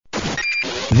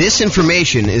This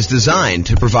information is designed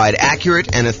to provide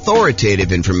accurate and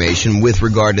authoritative information with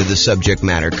regard to the subject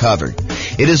matter covered.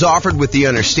 It is offered with the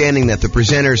understanding that the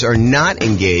presenters are not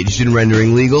engaged in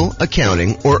rendering legal,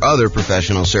 accounting, or other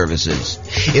professional services.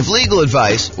 If legal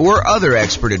advice or other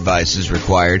expert advice is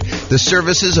required, the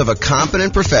services of a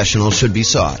competent professional should be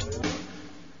sought.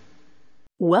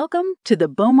 Welcome to the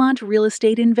Beaumont Real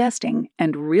Estate Investing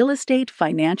and Real Estate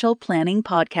Financial Planning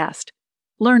Podcast.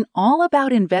 Learn all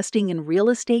about investing in real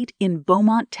estate in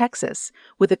Beaumont, Texas,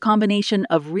 with a combination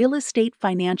of real estate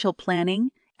financial planning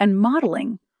and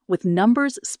modeling with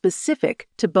numbers specific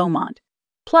to Beaumont,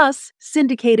 plus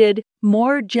syndicated,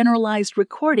 more generalized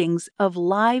recordings of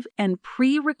live and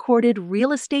pre-recorded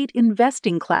real estate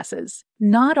investing classes,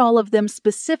 not all of them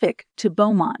specific to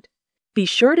Beaumont. Be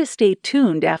sure to stay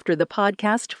tuned after the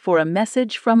podcast for a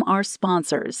message from our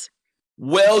sponsors.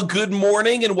 Well, good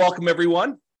morning and welcome,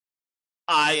 everyone.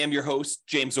 I am your host,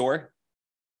 James Orr,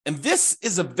 and this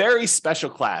is a very special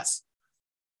class.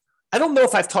 I don't know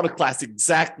if I've taught a class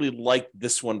exactly like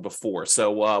this one before,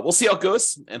 so we'll see how it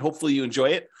goes, and hopefully you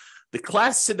enjoy it. The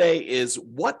class today is,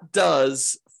 what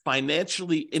does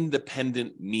financially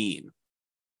independent mean?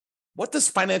 What does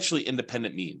financially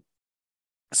independent mean?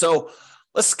 So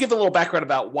let's give a little background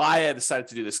about why I decided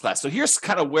to do this class. So here's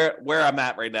kind of where I'm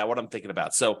at right now, what I'm thinking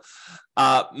about. So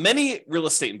many real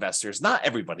estate investors, not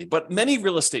everybody, but many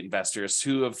real estate investors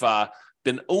who have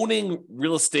been owning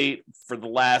real estate for the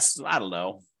last,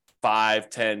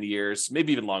 5-10 years,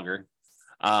 maybe even longer,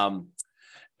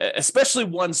 especially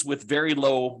ones with very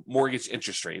low mortgage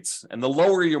interest rates. And the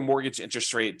lower your mortgage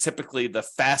interest rate, typically the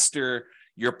faster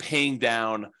you're paying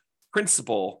down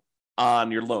principal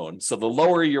on your loan. So the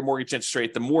lower your mortgage interest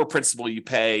rate, the more principal you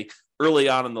pay early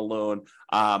on in the loan.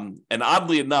 And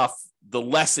oddly enough, the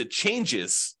less it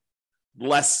changes,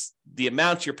 less the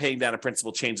amount you're paying down in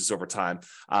principal changes over time.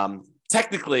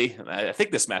 Technically, I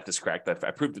think this math is correct.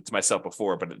 I proved it to myself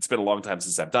before, but it's been a long time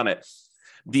since I've done it.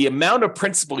 The amount of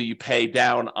principal you pay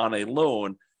down on a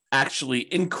loan actually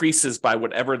increases by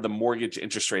whatever the mortgage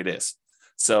interest rate is.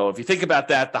 So if you think about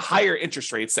that, the higher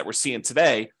interest rates that we're seeing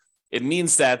today, it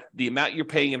means that the amount you're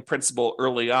paying in principal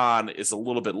early on is a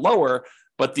little bit lower,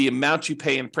 but the amount you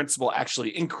pay in principal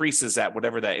actually increases at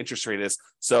whatever that interest rate is.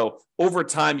 So over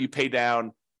time, you pay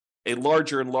down a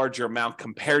larger and larger amount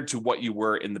compared to what you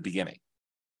were in the beginning,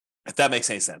 if that makes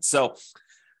any sense. So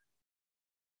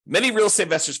many real estate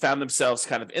investors found themselves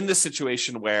kind of in this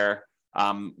situation where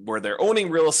they're owning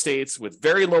real estates with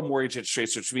very low mortgage interest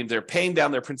rates, which means they're paying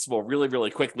down their principal really,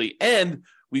 really quickly. And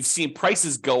we've seen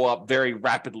prices go up very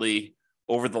rapidly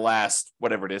over the last,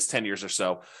 10 years or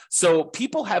so. So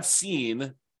people have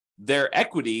seen their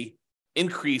equity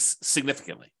increase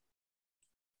significantly.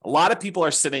 A lot of people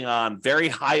are sitting on very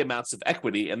high amounts of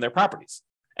equity in their properties,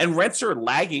 and rents are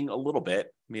lagging a little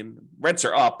bit. I mean, rents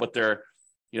are up, but they're,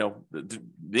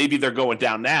 maybe they're going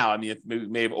down now. I mean, it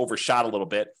may have overshot a little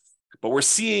bit, but we're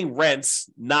seeing rents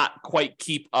not quite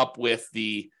keep up with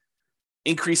the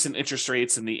increase in interest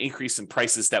rates and the increase in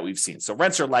prices that we've seen. So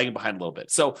rents are lagging behind a little bit.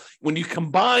 So when you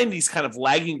combine these kind of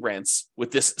lagging rents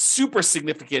with this super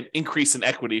significant increase in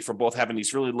equity from both having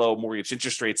these really low mortgage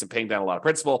interest rates and paying down a lot of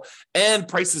principal and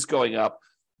prices going up,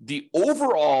 the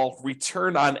overall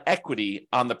return on equity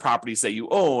on the properties that you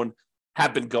own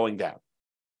have been going down.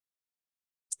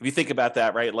 If you think about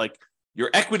that, right? Like, your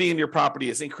equity in your property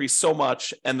has increased so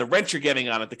much, and the rent you're getting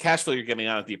on it, the cash flow you're getting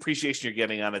on it, the appreciation you're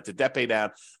getting on it, the debt pay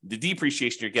down, the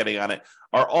depreciation you're getting on it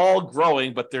are all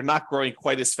growing, but they're not growing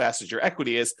quite as fast as your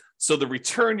equity is. So the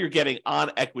return you're getting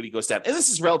on equity goes down. And this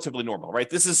is relatively normal, right?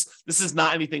 This is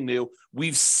not anything new.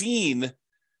 We've seen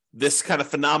this kind of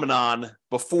phenomenon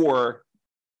before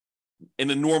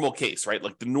in a normal case, right?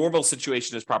 Like, the normal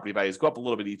situation is property values go up a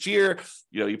little bit each year.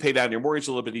 You pay down your mortgage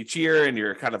a little bit each year, and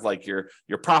you're kind of like your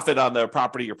profit on the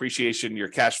property, your appreciation, your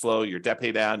cash flow, your debt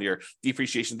pay down, your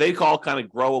depreciation, they all kind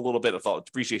of grow a little bit. If all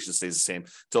depreciation stays the same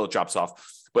until it drops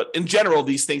off. But in general,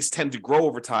 these things tend to grow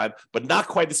over time, but not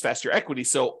quite as fast as your equity.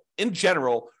 So in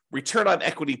general, return on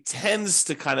equity tends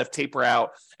to kind of taper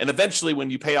out. And eventually,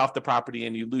 when you pay off the property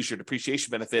and you lose your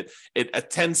depreciation benefit, it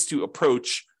tends to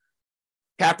approach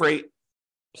cap rate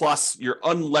plus your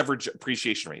unleveraged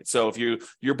appreciation rate. So if you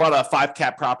bought a 5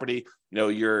 cap property,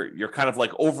 your kind of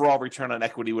like overall return on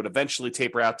equity would eventually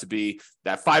taper out to be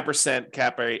that 5%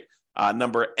 cap rate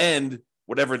number, and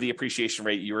whatever the appreciation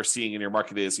rate you are seeing in your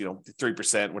market is,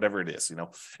 3%, whatever it is,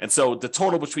 And so the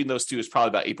total between those two is probably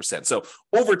about 8%. So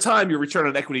over time, your return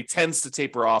on equity tends to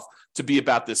taper off to be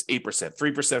about this 8%,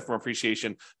 3% from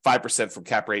appreciation, 5% from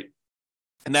cap rate.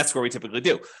 And that's where we typically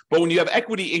do. But when you have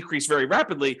equity increase very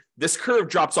rapidly, this curve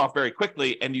drops off very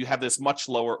quickly, and you have this much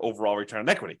lower overall return on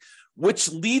equity,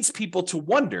 which leads people to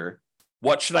wonder,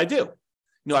 what should I do?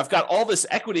 I've got all this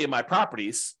equity in my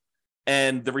properties,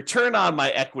 and the return on my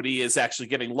equity is actually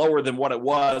getting lower than what it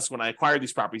was when I acquired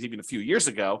these properties even a few years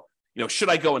ago. Should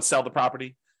I go and sell the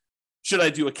property? Should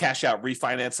I do a cash out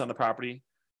refinance on the property?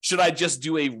 Should I just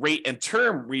do a rate and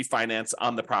term refinance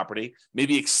on the property?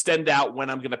 Maybe extend out when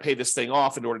I'm going to pay this thing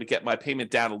off in order to get my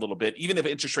payment down a little bit. Even if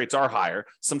interest rates are higher,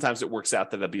 sometimes it works out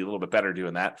that it'll be a little bit better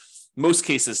doing that. Most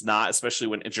cases not, especially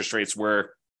when interest rates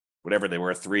were whatever they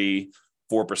were, 3%,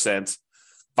 4%,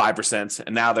 5%,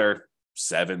 and now they're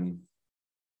 7%,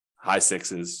 high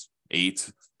 6s,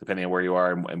 8%, depending on where you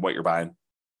are and what you're buying.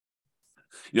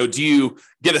 Do you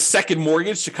get a second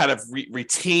mortgage to kind of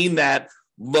retain that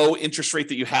low interest rate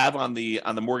that you have on the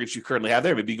mortgage you currently have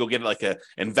there? Maybe you go get like a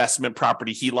investment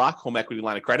property HELOC, home equity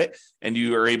line of credit, and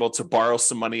you are able to borrow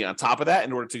some money on top of that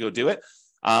in order to go do it.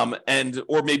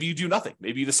 Or maybe you do nothing.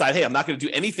 Maybe you decide, hey, I'm not going to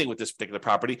do anything with this particular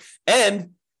property.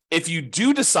 And if you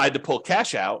do decide to pull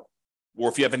cash out, or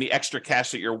if you have any extra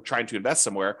cash that you're trying to invest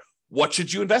somewhere, what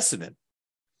should you invest it in?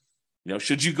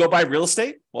 Should you go buy real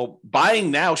estate? Well,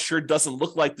 buying now sure doesn't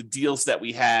look like the deals that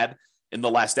we had in the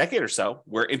last decade or so,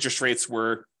 where interest rates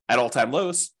were at all-time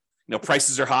lows.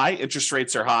 Prices are high, interest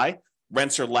rates are high,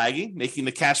 rents are lagging, making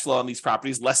the cash flow on these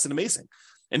properties less than amazing.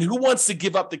 And who wants to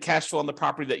give up the cash flow on the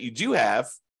property that you do have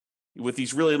with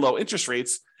these really low interest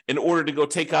rates in order to go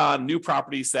take on new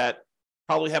properties that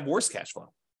probably have worse cash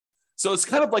flow? So it's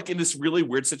kind of like in this really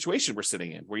weird situation we're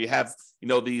sitting in, where you have,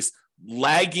 these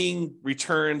lagging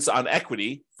returns on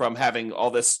equity from having all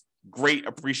this great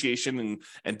appreciation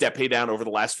and debt pay down over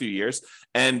the last few years.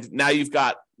 And now you've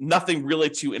got nothing really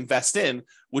to invest in,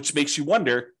 which makes you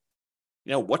wonder,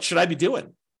 what should I be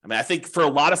doing? I think for a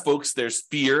lot of folks, there's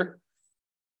fear.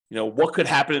 What could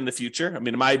happen in the future?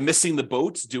 Am I missing the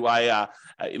boat? Do I,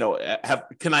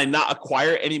 can I not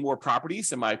acquire any more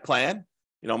properties in my plan?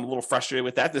 I'm a little frustrated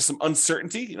with that. There's some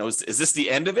uncertainty. Is this the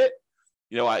end of it?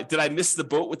 Did I miss the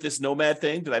boat with this nomad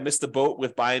thing? Did I miss the boat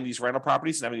with buying these rental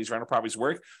properties and having these rental properties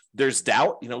work? There's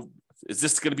doubt. Is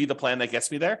this going to be the plan that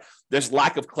gets me there? There's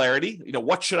lack of clarity.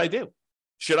 What should I do?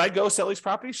 Should I go sell these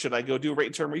properties? Should I go do a rate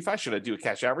and term refi? Should I do a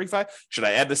cash out refi? Should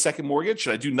I add the second mortgage?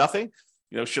 Should I do nothing?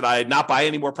 Should I not buy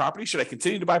any more properties? Should I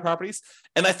continue to buy properties?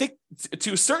 And I think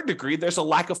to a certain degree, there's a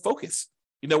lack of focus.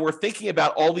 We're thinking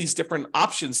about all these different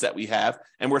options that we have,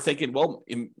 and we're thinking, well,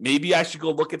 maybe I should go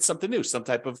look at something new, some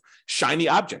type of shiny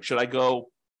object. Should I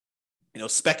go,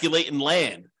 speculate in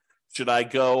land? Should I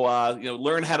go,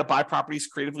 learn how to buy properties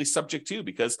creatively subject to?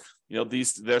 Because,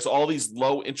 there's all these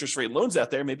low interest rate loans out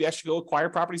there. Maybe I should go acquire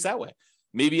properties that way.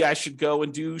 Maybe I should go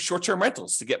and do short-term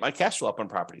rentals to get my cash flow up on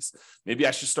properties. Maybe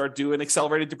I should start doing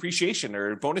accelerated depreciation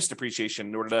or bonus depreciation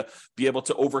in order to be able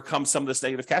to overcome some of this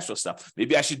negative cash flow stuff.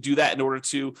 Maybe I should do that in order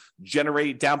to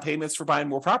generate down payments for buying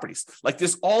more properties. Like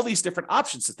there's all these different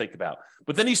options to think about.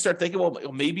 But then you start thinking, well,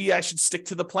 maybe I should stick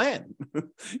to the plan.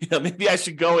 Maybe I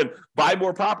should go and buy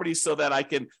more properties so that I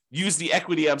can use the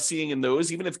equity I'm seeing in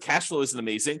those, even if cash flow isn't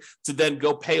amazing, to then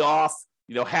go pay off,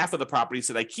 half of the properties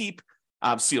that I keep.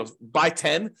 Buy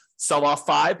 10, sell off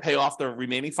 5, pay off the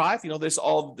remaining 5.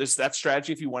 There's that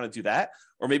strategy if you want to do that.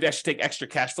 Or maybe I should take extra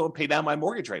cash flow and pay down my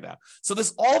mortgage right now. So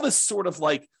there's all this sort of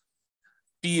like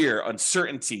fear,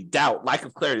 uncertainty, doubt, lack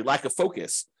of clarity, lack of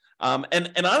focus.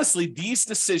 And honestly, these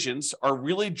decisions are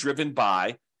really driven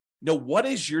by, what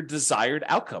is your desired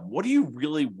outcome? What do you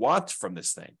really want from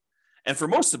this thing? And for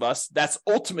most of us, that's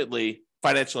ultimately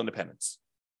financial independence.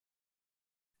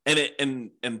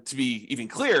 And to be even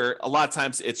clearer, a lot of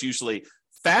times it's usually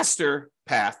faster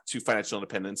path to financial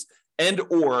independence and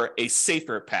or a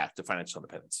safer path to financial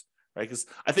independence, right? Because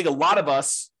I think a lot of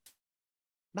us,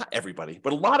 not everybody,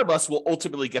 but a lot of us will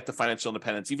ultimately get to financial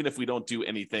independence, even if we don't do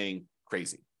anything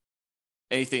crazy,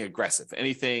 anything aggressive,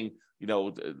 anything,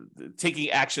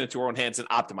 taking action into our own hands and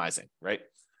optimizing, right?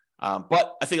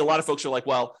 But I think a lot of folks are like,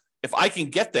 well, if I can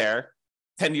get there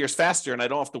 10 years faster and I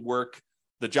don't have to work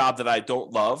the job that I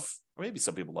don't love, or maybe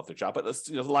some people love their job, but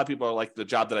a lot of people are like the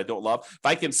job that I don't love. If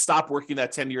I can stop working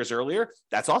that 10 years earlier,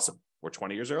 that's awesome. Or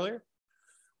 20 years earlier.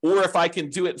 Or if I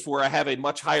can do it where I have a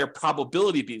much higher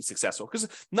probability of being successful, because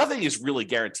nothing is really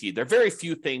guaranteed. There are very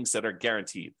few things that are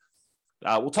guaranteed.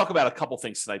 We'll talk about a couple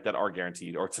things tonight that are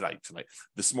guaranteed, or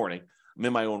this morning. I'm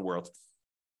in my own world.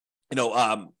 There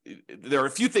are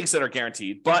a few things that are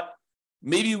guaranteed, but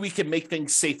maybe we can make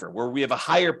things safer where we have a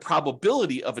higher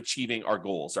probability of achieving our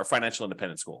goals, our financial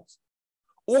independence goals.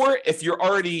 Or if you're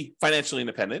already financially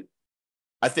independent,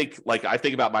 I think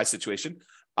about my situation.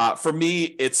 For me,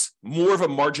 it's more of a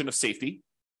margin of safety.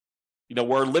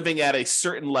 we're living at a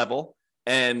certain level.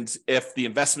 And if the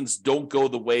investments don't go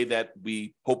the way that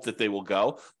we hope that they will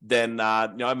go, then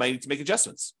I might need to make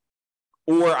adjustments.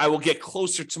 Or I will get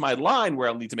closer to my line where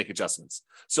I'll need to make adjustments.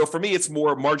 So for me, it's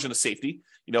more margin of safety.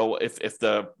 If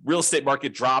the real estate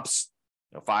market drops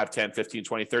 5, 10, 15,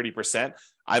 20, 30%,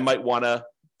 I might want to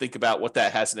think about what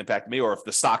that has an impact on me. Or if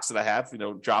the stocks that I have,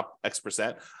 drop X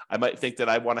percent, I might think that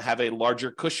I want to have a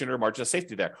larger cushion or margin of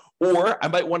safety there. Or I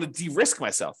might want to de-risk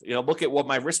myself, look at what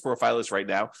my risk profile is right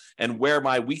now and where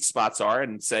my weak spots are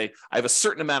and say, I have a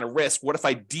certain amount of risk. What if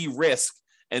I de-risk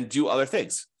and do other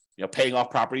things? Paying off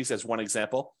properties as one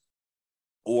example,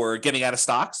 or getting out of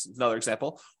stocks is another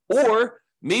example. Or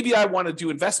maybe I want to do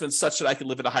investments such that I can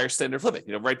live at a higher standard of living.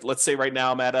 Right? Let's say right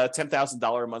now I'm at a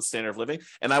 $10,000 a month standard of living,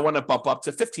 and I want to bump up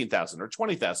to $15,000 or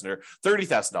 $20,000 or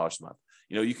 $30,000 a month.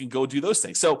 You can go do those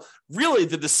things. So really,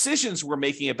 the decisions we're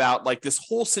making about like this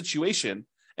whole situation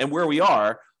and where we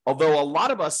are, although a lot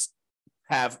of us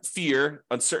have fear,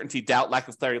 uncertainty, doubt, lack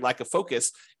of clarity, lack of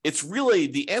focus, it's really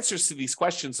the answers to these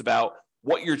questions about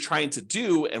what you're trying to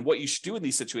do and what you should do in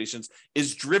these situations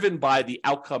is driven by the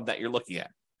outcome that you're looking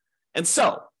at. And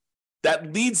so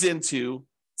that leads into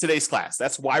today's class.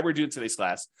 That's why we're doing today's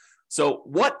class. So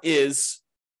what is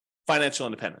financial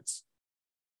independence?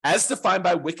 As defined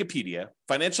by Wikipedia,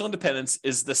 financial independence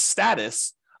is the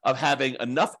status of having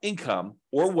enough income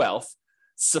or wealth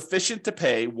sufficient to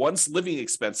pay one's living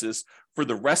expenses for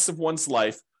the rest of one's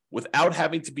life without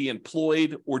having to be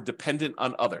employed or dependent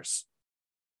on others.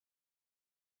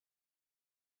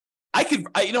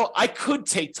 I could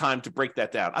take time to break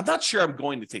that down. I'm not sure I'm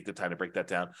going to take the time to break that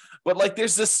down, but like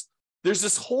there's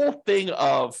this whole thing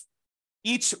of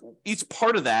each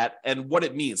part of that and what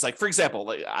it means. Like, for example,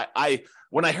 like I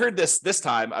when I heard this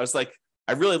time, I was like,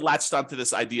 I really latched onto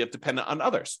this idea of dependent on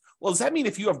others. Well, does that mean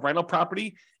if you have rental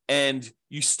property and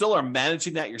you still are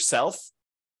managing that yourself,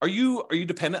 are you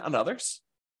dependent on others?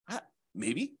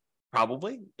 Maybe,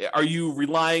 probably. Are you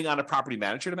relying on a property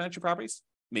manager to manage your properties?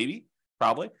 Maybe,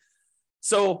 probably.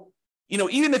 So,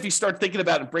 even if you start thinking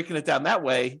about it and breaking it down that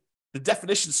way, the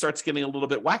definition starts getting a little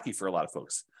bit wacky for a lot of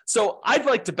folks. So I'd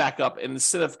like to back up, and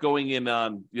instead of going in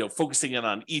on, focusing in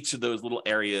on each of those little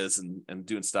areas and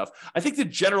doing stuff, I think the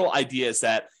general idea is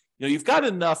that, you've got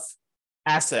enough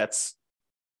assets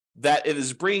that it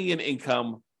is bringing in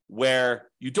income where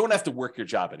you don't have to work your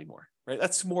job anymore, right?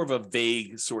 That's more of a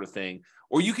vague sort of thing.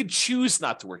 Or you could choose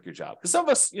not to work your job. Because some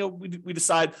of us, we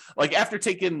decide, like after I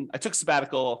took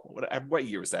sabbatical, what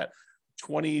year was that?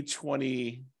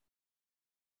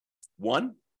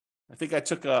 2021? I think I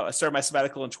started my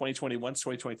sabbatical in 2021, it's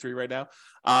 2023 right now.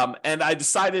 And I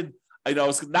decided, I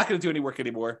was not going to do any work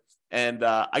anymore. And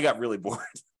I got really bored,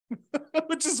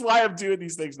 which is why I'm doing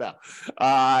these things now.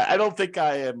 I don't think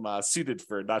I am suited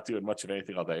for not doing much of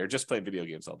anything all day or just playing video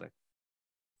games all day.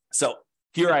 So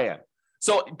here I am.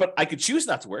 So, but I could choose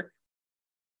not to work.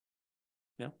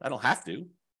 I don't have to.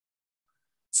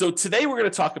 So today we're going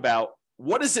to talk about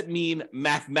what does it mean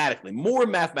mathematically, more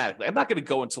mathematically. I'm not going to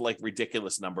go into like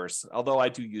ridiculous numbers, although I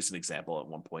do use an example at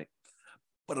one point.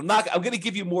 But I'm going to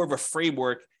give you more of a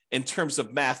framework in terms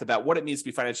of math about what it means to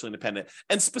be financially independent.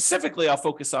 And specifically, I'll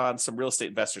focus on some real estate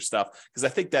investor stuff because I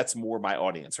think that's more my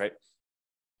audience, right?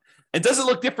 And does it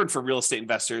look different for real estate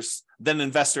investors than an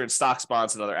investor in stocks,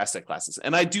 bonds, and other asset classes?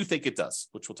 And I do think it does,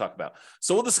 which we'll talk about.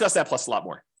 So we'll discuss that plus a lot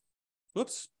more.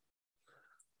 Whoops.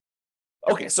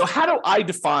 Okay, so how do I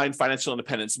define financial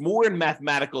independence more in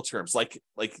mathematical terms? Like,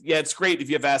 yeah, it's great if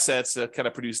you have assets that kind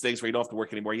of produce things where you don't have to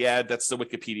work anymore. Yeah, that's the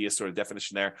Wikipedia sort of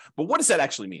definition there. But what does that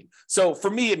actually mean? So for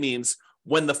me, it means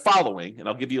when the following, and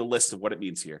I'll give you a list of what it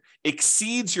means here,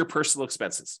 exceeds your personal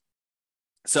expenses.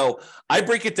 So I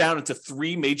break it down into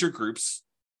three major groups.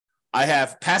 I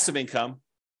have passive income,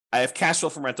 I have cash flow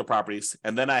from rental properties,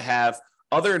 and then I have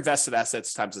other invested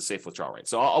assets times the safe withdrawal rate.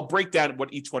 So I'll break down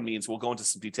what each one means. We'll go into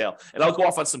some detail, and I'll go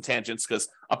off on some tangents because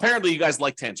apparently you guys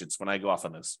like tangents when I go off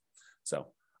on this. So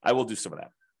I will do some of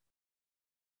that.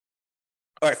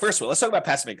 All right, first of all, let's talk about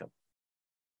passive income.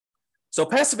 So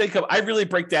passive income, I really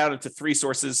break down into three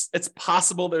sources. It's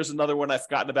possible there's another one I've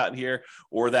forgotten about in here,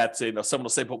 or that someone will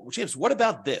say, "But James, what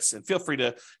about this?" And feel free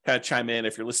to kind of chime in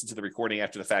if you're listening to the recording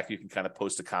after the fact. You can kind of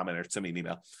post a comment or send me an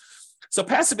email. So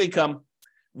passive income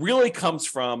really comes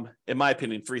from, in my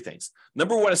opinion, three things.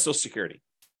 Number one is Social Security.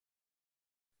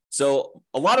 So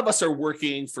a lot of us are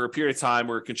working for a period of time,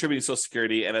 we're contributing to Social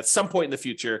Security, and at some point in the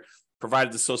future,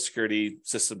 provided the Social Security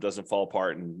system doesn't fall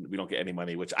apart and we don't get any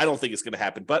money, which I don't think is going to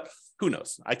happen, but who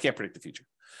knows? I can't predict the future.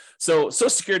 So Social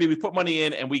Security, we put money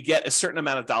in and we get a certain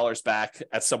amount of dollars back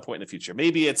at some point in the future.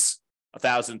 Maybe it's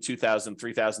 $1,000, $2,000,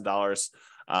 $3,000.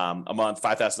 a month,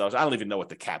 $5,000. I don't even know what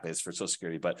the cap is for Social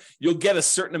Security, but you'll get a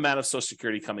certain amount of Social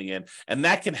Security coming in, and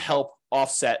that can help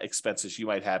offset expenses you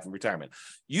might have in retirement.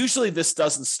 Usually this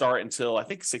doesn't start until I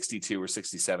think 62 or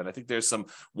 67. I think there's some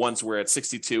ones where at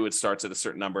 62 it starts at a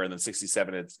certain number, and then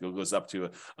 67 it goes up to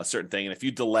a certain thing. And if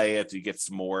you delay it, you get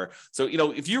some more. So,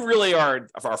 if you really are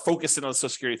focusing on the Social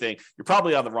Security thing, you're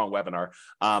probably on the wrong webinar.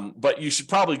 But you should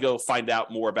probably go find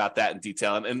out more about that in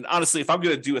detail. And honestly, if I'm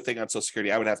going to do a thing on Social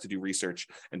Security, I would have to do research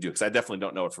and do it, because I definitely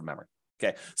don't know it from memory.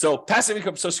 Okay, so passive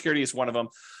income Social Security is one of them.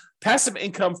 Passive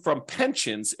income from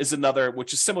pensions is another,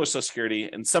 which is similar to Social Security.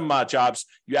 In some jobs,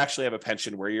 you actually have a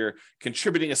pension where you're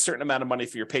contributing a certain amount of money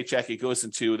for your paycheck. It goes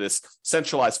into this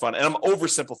centralized fund. And I'm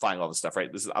oversimplifying all this stuff,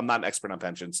 right? I'm not an expert on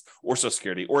pensions or Social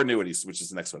Security or annuities, which is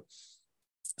the next one.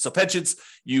 So pensions,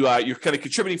 you're kind of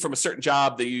contributing from a certain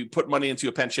job that you put money into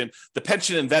a pension. The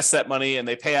pension invests that money and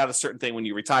they pay out a certain thing when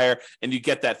you retire, and you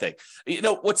get that thing.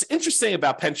 What's interesting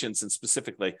about pensions, and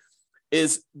specifically,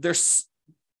 is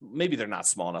maybe they're not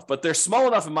small enough, but they're small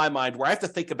enough in my mind where I have to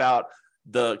think about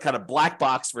the kind of black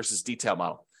box versus detail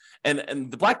model.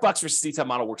 And the black box versus detail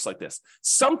model works like this.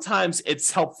 Sometimes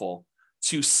it's helpful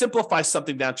to simplify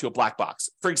something down to a black box.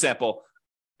 For example,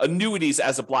 annuities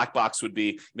as a black box would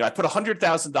be, I put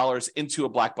 $100,000 into a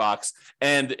black box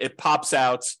and it pops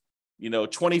out,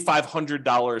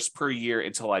 $2,500 per year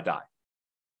until I die.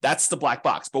 That's the black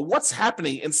box. But what's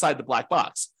happening inside the black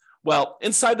box? Well,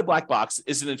 inside the black box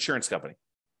is an insurance company.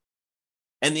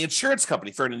 And the insurance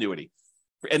company for an annuity,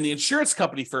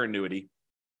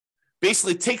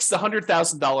 basically takes the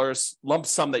 $100,000 lump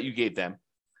sum that you gave them,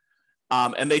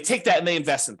 and they take that and they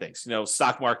invest in things,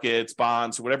 stock markets,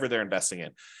 bonds, whatever they're investing in.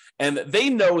 And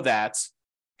they know that,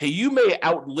 hey, you may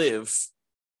outlive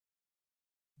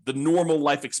the normal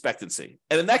life expectancy.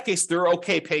 And in that case, they're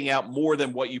okay paying out more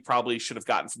than what you probably should have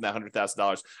gotten from that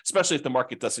 $100,000, especially if the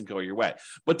market doesn't go your way.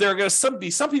 But there are going to be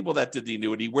some people that did the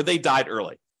annuity where they died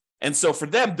early. And so for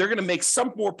them, they're going to make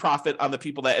some more profit on the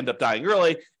people that end up dying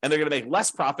early, and they're going to make less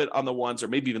profit on the ones, or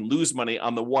maybe even lose money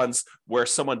on the ones where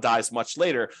someone dies much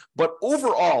later. But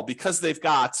overall, because they've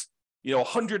got,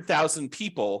 100,000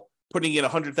 people putting in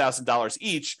 $100,000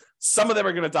 each, some of them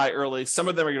are going to die early. Some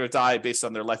of them are going to die based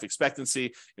on their life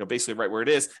expectancy, basically right where it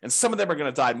is. And some of them are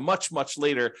going to die much, much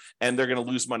later, and they're going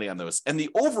to lose money on those. And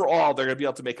the overall, they're going to be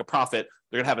able to make a profit.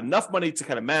 They're going to have enough money to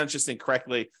kind of manage this thing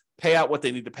correctly, pay out what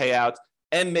they need to pay out,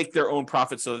 and make their own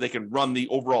profit so that they can run the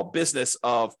overall business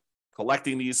of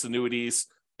collecting these annuities,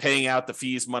 paying out the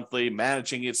fees monthly,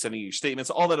 managing it, sending you statements,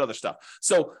 all that other stuff.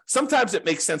 So sometimes it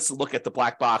makes sense to look at the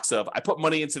black box of, I put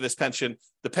money into this pension,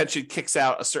 the pension kicks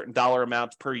out a certain dollar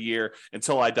amount per year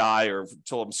until I die, or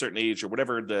until I'm a certain age, or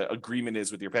whatever the agreement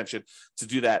is with your pension to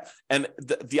do that. And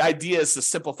the idea is to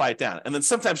simplify it down. And then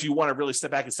sometimes you want to really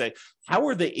step back and say, how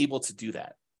are they able to do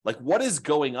that? Like, what is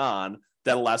going on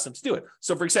that allows them to do it?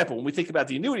 So for example, when we think about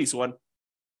the annuities one,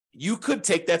 you could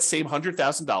take that same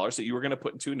 $100,000 that you were going to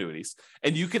put into annuities,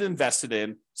 and you could invest it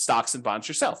in stocks and bonds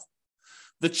yourself.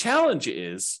 The challenge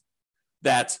is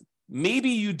that maybe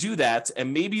you do that,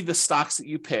 and maybe the stocks that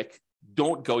you pick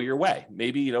don't go your way.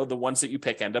 Maybe, the ones that you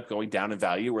pick end up going down in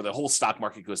value, or the whole stock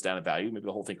market goes down in value. Maybe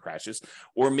the whole thing crashes,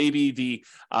 or maybe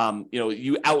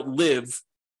you outlive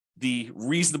the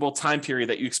reasonable time period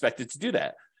that you expected to do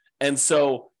that. And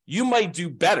so you might do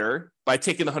better by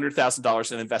taking the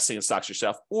 $100,000 and investing in stocks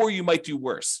yourself, or you might do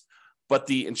worse. But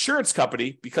the insurance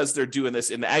company, because they're doing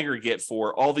this in the aggregate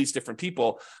for all these different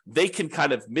people, they can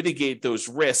kind of mitigate those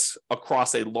risks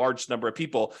across a large number of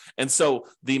people. And so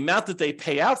the amount that they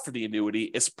pay out for the annuity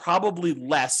is probably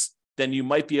less than you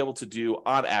might be able to do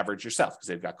on average yourself, because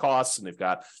they've got costs and they've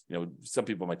got, some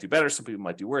people might do better, some people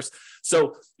might do worse.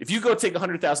 So if you go take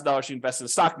 $100,000, you invest in the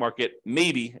stock market,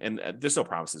 maybe, and there's no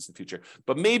promises in the future,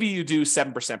 but maybe you do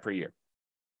 7% per year.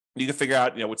 You can figure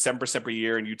out, with 7% per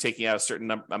year, and you taking out a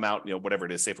certain amount, whatever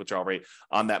it is, safe withdrawal rate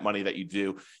on that money that you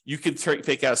do, you can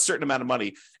take out a certain amount of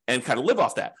money and kind of live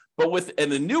off that. But with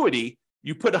an annuity,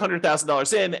 you put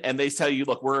 $100,000 in, and they tell you,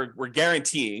 look, we're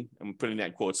guaranteeing, I'm putting that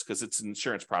in quotes because it's an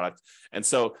insurance product. And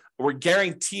so we're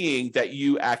guaranteeing that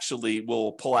you actually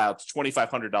will pull out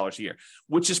 $2,500 a year,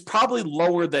 which is probably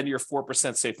lower than your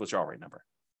 4% safe withdrawal rate number.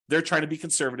 They're trying to be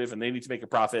conservative, and they need to make a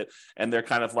profit. And they're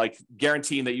kind of like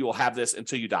guaranteeing that you will have this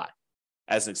until you die.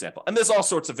 as an example. And there's all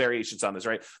sorts of variations on this,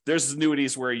 right? There's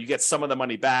annuities where you get some of the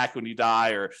money back when you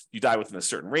die, or you die within a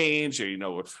certain range,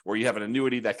 or, or you have an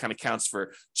annuity that kind of counts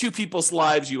for two people's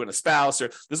lives, you and a spouse, or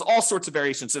there's all sorts of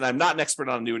variations. And I'm not an expert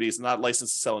on annuities. I'm not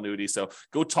licensed to sell annuities. So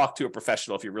go talk to a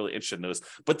professional if you're really interested in those.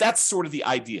 But that's sort of the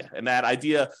idea. And that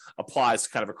idea applies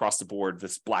kind of across the board,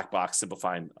 this black box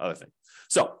simplifying other thing.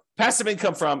 So passive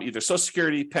income from either Social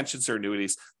Security, pensions, or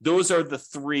annuities. Those are the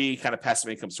three kind of passive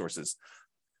income sources.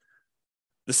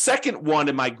 The second one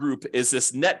in my group is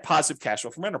this net positive cash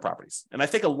flow from rental properties. And I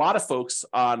think a lot of folks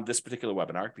on this particular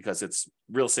webinar, because it's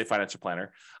Real Estate Financial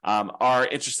Planner, are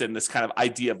interested in this kind of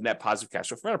idea of net positive cash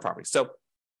flow from rental properties. So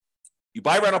you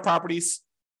buy rental properties.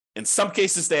 In some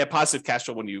cases, they have positive cash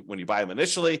flow when you buy them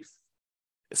initially,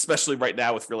 especially right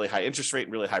now with really high interest rate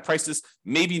and really high prices.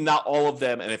 Maybe not all of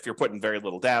them, and if you're putting very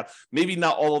little down, maybe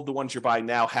not all of the ones you're buying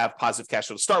now have positive cash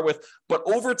flow to start with. But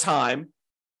over time,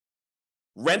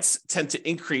 rents tend to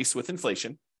increase with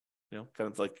inflation, kind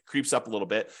of like creeps up a little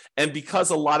bit. And because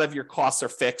a lot of your costs are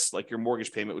fixed, like your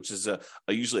mortgage payment, which is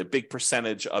usually a big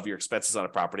percentage of your expenses on a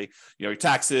property, your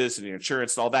taxes and your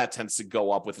insurance and all that tends to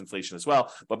go up with inflation as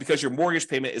well. But because your mortgage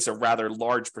payment is a rather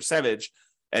large percentage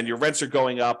and your rents are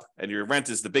going up and your rent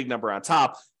is the big number on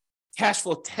top, cash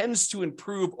flow tends to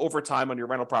improve over time on your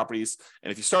rental properties.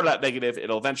 And if you start out negative,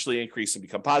 it'll eventually increase and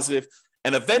become positive.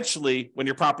 And eventually, when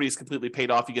your property is completely paid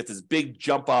off, you get this big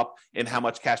jump up in how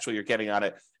much cash flow you're getting on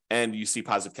it, and you see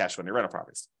positive cash flow on your rental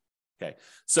properties. Okay,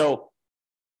 so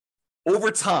over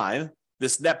time,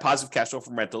 this net positive cash flow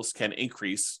from rentals can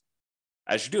increase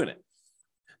as you're doing it.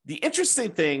 The interesting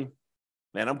thing,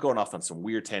 man, I'm going off on some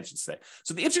weird tangents today.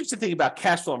 So the interesting thing about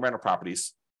cash flow and rental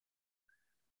properties,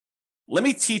 let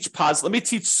me teach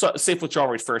safe withdrawal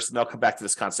rate first, and I'll come back to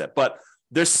this concept. But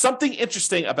there's something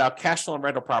interesting about cash flow and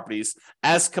rental properties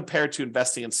as compared to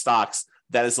investing in stocks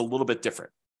that is a little bit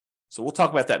different. So we'll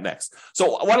talk about that next.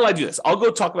 So why don't I do this? I'll go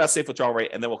talk about safe withdrawal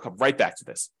rate, and then we'll come right back to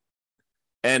this.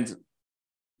 And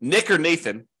Nick or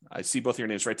Nathan, I see both of your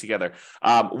names right together.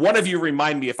 One of you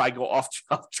remind me if I go off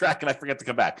track and I forget to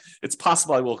come back. It's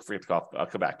possible I will forget to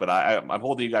come back, but I'm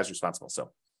holding you guys responsible.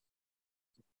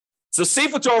 So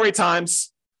safe withdrawal rate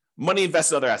times money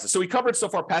invested in other assets. So we covered so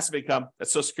far passive income,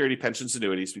 that's Social Security, pensions,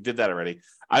 annuities. We did that already.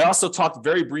 I also talked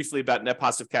very briefly about net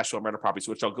positive cash flow and rental properties,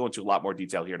 which I'll go into a lot more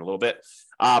detail here in a little bit.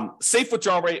 Safe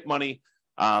withdrawal rate money,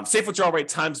 safe withdrawal rate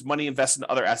times money invested in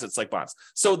other assets like bonds.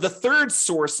 So the third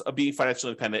source of being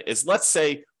financially independent is, let's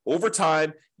say over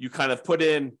time, you kind of put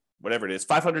in whatever it is,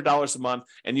 $500 a month,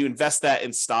 and you invest that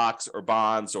in stocks or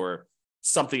bonds or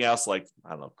something else like,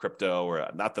 I don't know, crypto, or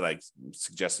not that I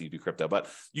suggest you do crypto, but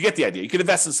you get the idea. You can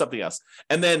invest in something else.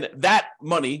 And then that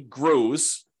money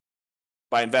grows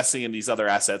by investing in these other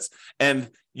assets.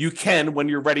 And you can, when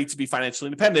you're ready to be financially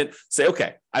independent, say,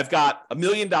 okay, I've got $1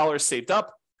 million saved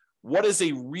up. What is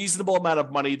a reasonable amount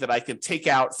of money that I can take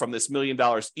out from this $1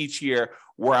 million each year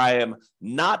where I am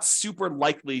not super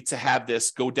likely to have this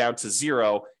go down to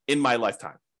zero in my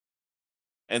lifetime?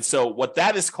 And so what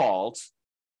that is called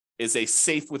is a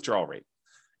safe withdrawal rate.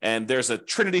 And there's a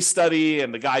Trinity study,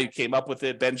 and the guy who came up with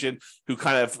it, Benjamin, who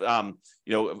kind of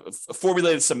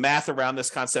formulated some math around this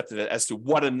concept as to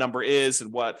what a number is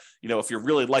and what, if you're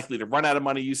really likely to run out of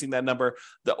money using that number.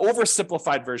 The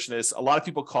oversimplified version is, a lot of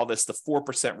people call this the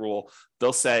 4% rule.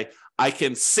 They'll say, I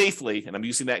can safely, and I'm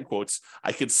using that in quotes,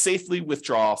 I can safely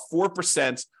withdraw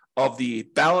 4% of the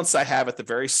balance I have at the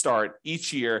very start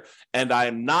each year, and I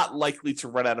am not likely to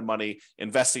run out of money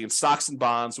investing in stocks and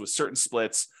bonds with certain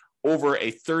splits over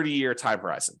a 30-year time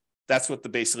horizon. That's what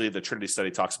basically the Trinity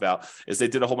study talks about, is they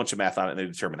did a whole bunch of math on it and they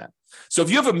determined that. So if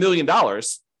you have $1 million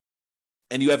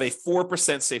and you have a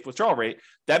 4% safe withdrawal rate,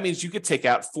 that means you could take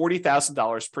out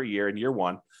 $40,000 per year in year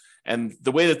one. And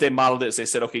the way that they modeled it is they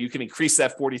said, okay, you can increase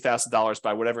that $40,000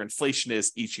 by whatever inflation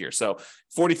is each year. So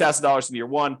 $40,000 in year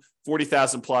one,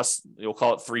 40,000 plus, you'll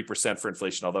call it 3% for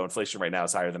inflation, although inflation right now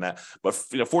is higher than that. But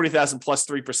 40,000 plus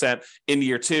 3% in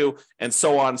year two, and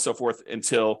so on and so forth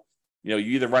until you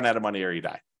either run out of money or you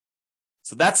die.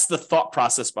 So that's the thought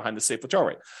process behind the safe withdrawal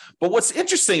rate. But what's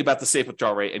interesting about the safe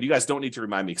withdrawal rate, and you guys don't need to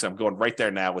remind me because I'm going right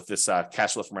there now with this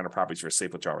cash flow from rental properties for a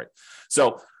safe withdrawal rate.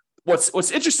 So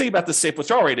what's interesting about the safe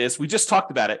withdrawal rate is, we just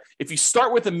talked about it. If you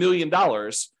start with $1 million,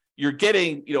 you're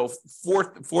getting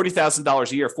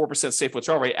 $40,000 a year, 4% safe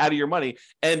withdrawal rate out of your money.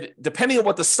 And depending on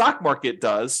what the stock market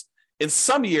does, in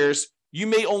some years you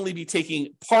may only be taking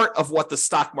part of what the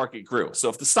stock market grew. So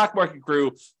if the stock market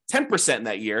grew 10% in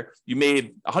that year, you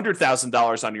made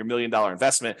 $100,000 on your $1 million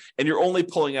investment, and you're only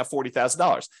pulling out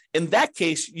 $40,000. In that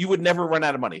case, you would never run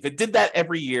out of money. If it did that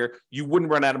every year, you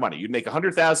wouldn't run out of money. You'd make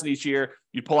 $100,000 each year,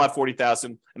 you'd pull out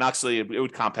 $40,000, and actually it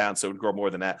would compound, so it would grow more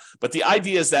than that. But the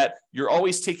idea is that you're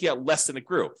always taking out less than it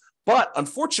grew. But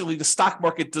unfortunately, the stock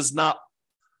market does not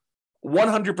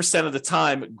 100% of the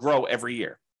time grow every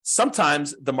year.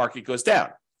 Sometimes the market goes down.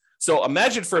 So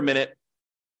imagine for a minute,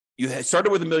 you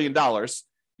started with $1 million.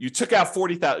 You took out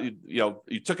 40,000,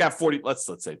 you took out 40, let's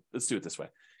do it this way.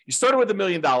 You started with $1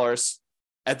 million.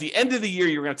 At the end of the year,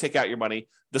 you're going to take out your money.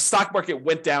 The stock market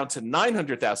went down to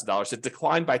 $900,000. It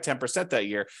declined by 10% that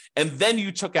year. And then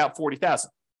you took out 40,000.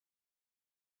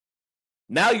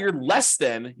 Now you're less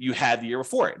than you had the year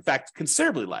before. In fact,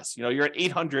 considerably less. You're at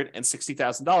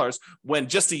 $860,000 when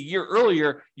just a year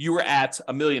earlier, you were at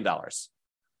 $1 million.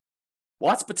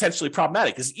 Well, that's potentially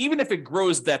problematic because even if it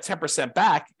grows that 10%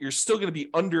 back, you're still going to be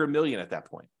under $1 million at that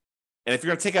point. And if you're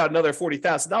going to take out another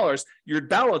 $40,000, your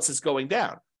balance is going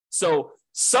down. So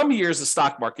some years the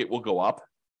stock market will go up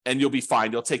and you'll be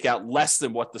fine. You'll take out less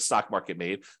than what the stock market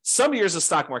made. Some years the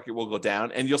stock market will go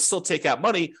down and you'll still take out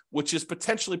money, which is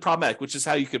potentially problematic, which is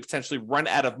how you could potentially run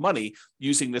out of money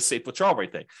using this safe withdrawal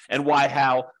rate thing. And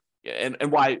why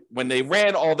when they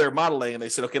ran all their modeling and they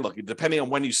said, okay, look, depending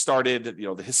on when you started,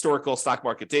 the historical stock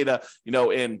market data,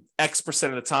 in X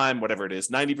percent of the time, whatever it is,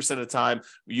 90% of the time,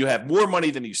 you have more money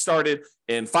than you started.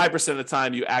 In 5% of the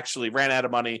time, you actually ran out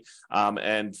of money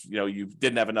and you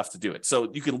didn't have enough to do it. So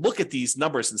you can look at these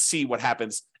numbers and see what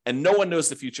happens, and no one knows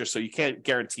the future, so you can't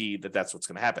guarantee that that's what's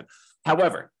going to happen.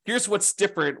 However, here's what's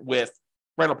different with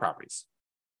rental properties.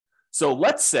 So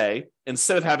let's say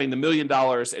instead of having the $1 million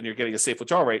and you're getting a safe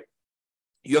withdrawal rate,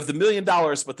 you have the $1 million,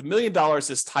 but the $1 million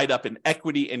is tied up in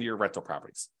equity in your rental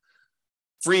properties,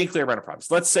 free and clear rental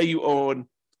properties. Let's say you own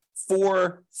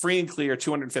 4 free and clear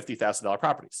 $250,000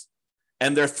 properties,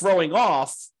 and they're throwing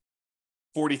off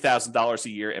 $40,000 a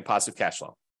year in positive cash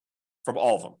flow from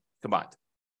all of them combined.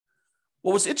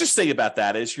 Well, what's interesting about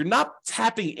that is you're not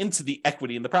tapping into the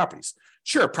equity in the properties.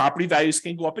 Sure, property values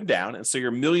can go up and down, and so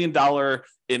your $1 million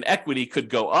in equity could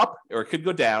go up or it could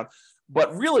go down.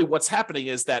 But really what's happening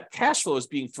is that cash flow is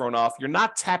being thrown off. You're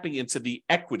not tapping into the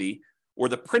equity or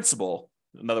the principal,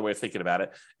 another way of thinking about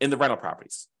it, in the rental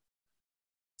properties.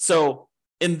 So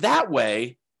in that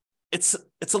way, it's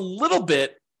a little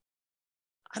bit,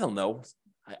 I don't know,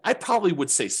 I probably would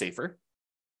say safer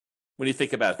when you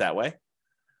think about it that way.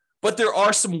 But there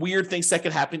are some weird things that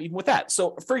can happen even with that.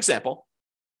 So for example,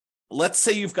 let's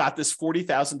say you've got this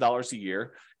 $40,000 a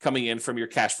year coming in from your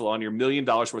cash flow on your $1 million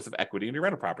worth of equity in your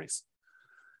rental properties.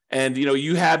 And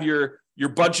you have your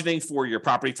budgeting for your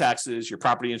property taxes, your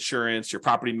property insurance, your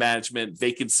property management,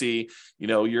 vacancy,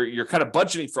 you're kind of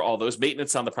budgeting for all those,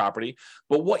 maintenance on the property.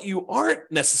 But what you aren't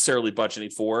necessarily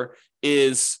budgeting for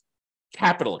is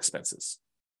capital expenses.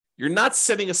 You're not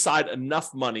setting aside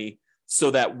enough money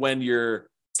so that when your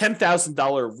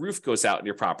 $10,000 roof goes out in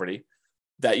your property,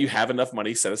 that you have enough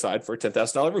money set aside for a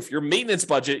 $10,000 roof. Your maintenance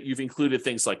budget, you've included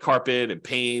things like carpet and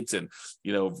paint and,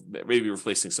 maybe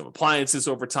replacing some appliances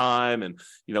over time and,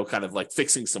 kind of like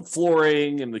fixing some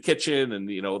flooring in the kitchen and,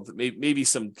 maybe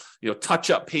some,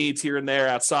 touch-up paint here and there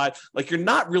outside. Like you're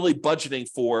not really budgeting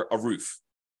for a roof.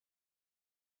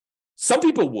 Some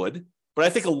people would, but I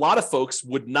think a lot of folks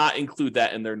would not include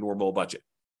that in their normal budget.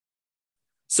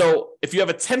 So if you have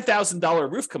a $10,000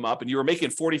 roof come up and you were making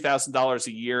 $40,000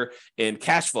 a year in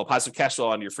cash flow, positive cash flow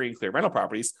on your free and clear rental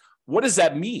properties, what does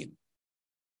that mean?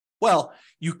 Well,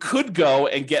 you could go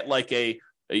and get like a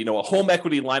home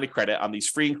equity line of credit on these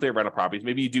free and clear rental properties.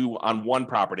 Maybe you do on one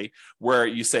property where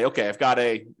you say, okay,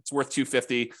 it's worth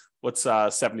 $250. What's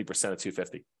 70% of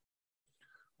 $250?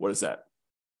 What is that?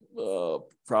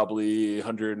 Probably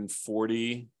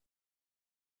 140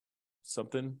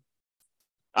 something.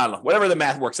 I don't know, whatever the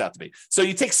math works out to be. So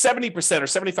you take 70% or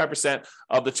 75%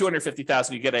 of the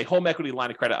 $250,000, you get a home equity line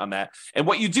of credit on that. And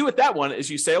what you do with that one is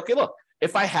you say, okay, look,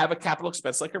 if I have a capital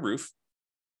expense like a roof,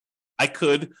 I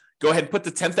could go ahead and put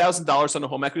the $10,000 on the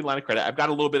home equity line of credit. I've got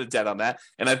a little bit of debt on that,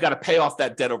 and I've got to pay off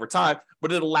that debt over time,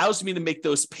 but it allows me to make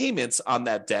those payments on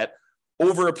that debt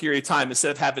over a period of time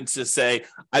instead of having to say,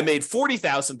 I made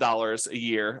 $40,000 a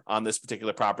year on this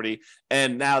particular property,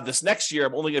 and now this next year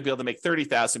I'm only going to be able to make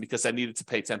 $30,000 because I needed to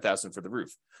pay $10,000 for the roof.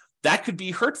 That could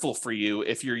be hurtful for you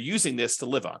if you're using this to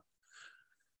live on.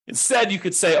 Instead, you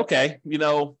could say, okay, I'm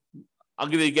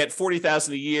going to get $40,000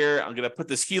 a year. I'm going to put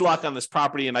this HELOC on this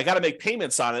property, and I got to make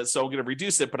payments on it, so I'm going to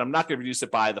reduce it, but I'm not going to reduce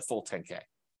it by the full $10K.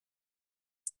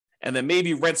 And then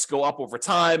maybe rents go up over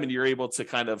time, and you're able to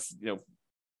kind of,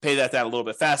 pay that down a little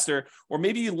bit faster, or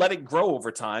maybe you let it grow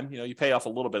over time. You pay off a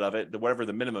little bit of it, whatever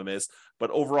the minimum is, but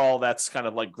overall that's kind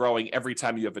of like growing every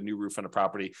time you have a new roof on a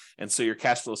property. And so your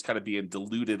cash flow is kind of being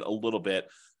diluted a little bit,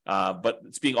 but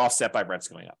it's being offset by rents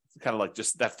going up. It's kind of like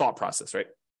just that thought process, right?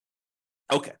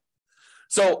 Okay.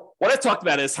 So what I talked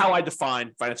about is how I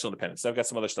define financial independence. I've got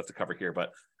some other stuff to cover here,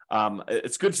 but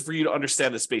it's good for you to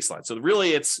understand this baseline. So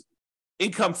really it's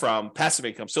income from passive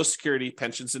income, Social Security,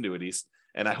 pensions, annuities.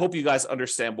 And I hope you guys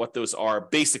understand what those are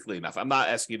basically enough. I'm not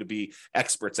asking you to be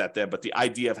experts at them, but the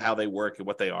idea of how they work and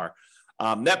what they are.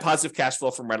 Net positive cash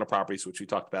flow from rental properties, which we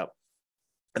talked about.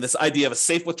 And this idea of a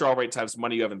safe withdrawal rate times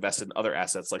money you have invested in other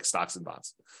assets like stocks and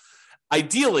bonds.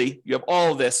 Ideally, you have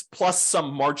all of this plus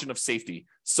some margin of safety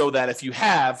so that if you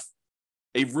have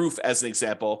a roof, as an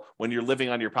example, when you're living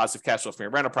on your positive cash flow from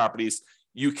your rental properties,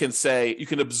 you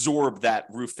can absorb that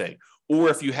roof thing. Or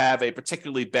if you have a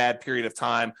particularly bad period of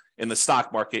time in the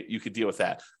stock market, you could deal with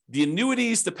that. The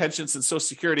annuities, the pensions, and Social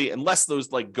Security, unless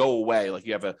those like go away, like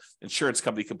you have an insurance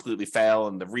company completely fail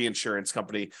and the reinsurance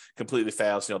company completely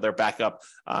fails, their backup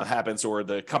happens, or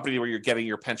the company where you're getting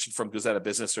your pension from goes out of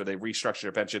business, or they restructure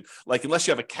your pension. Like unless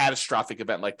you have a catastrophic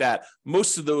event like that,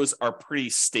 most of those are pretty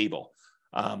stable.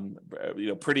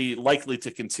 Pretty likely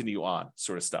to continue on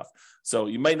sort of stuff. So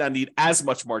you might not need as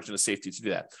much margin of safety to do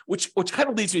that, which kind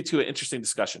of leads me to an interesting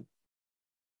discussion.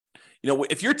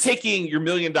 If you're taking your $1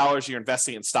 million, you're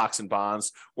investing in stocks and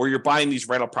bonds, or you're buying these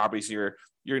rental properties, you're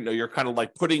kind of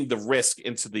like putting the risk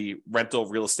into the rental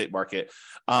real estate market.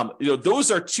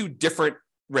 Those are two different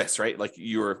risks, right? Like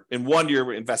you're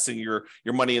investing your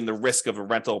money in the risk of a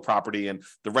rental property and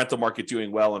the rental market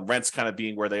doing well and rents kind of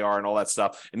being where they are and all that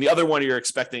stuff. And the other one, you're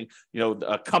expecting,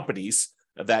 companies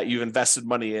that you've invested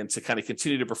money in to kind of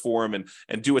continue to perform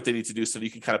and do what they need to do so that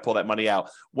you can kind of pull that money out.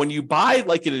 When you buy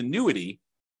like an annuity,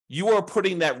 you are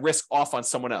putting that risk off on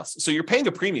someone else. So you're paying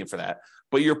a premium for that,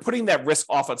 but you're putting that risk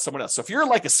off on someone else. So if you're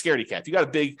like a scaredy cat, you got a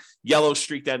big yellow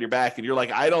streak down your back and you're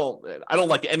like, I don't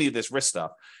like any of this risk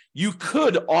stuff. You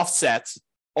could offset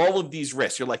all of these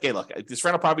risks. You're like, hey, look, these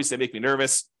rental properties, they make me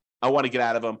nervous. I want to get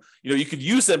out of them. You could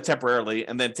use them temporarily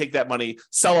and then take that money,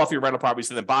 sell off your rental properties,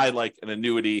 and then buy like an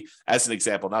annuity as an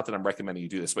example. Not that I'm recommending you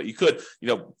do this, but you could,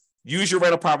 use your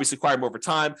rental properties to acquire them over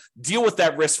time, deal with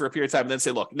that risk for a period of time, and then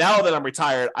say, look, now that I'm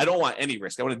retired, I don't want any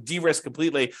risk. I want to de-risk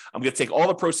completely. I'm going to take all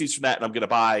the proceeds from that and I'm going to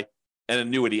buy an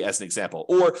annuity as an example.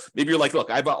 Or maybe you're like,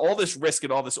 look, I bought all this risk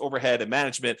and all this overhead and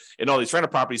management and all these rental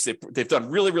properties. They've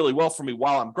done really, really well for me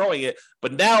while I'm growing it.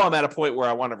 But now I'm at a point where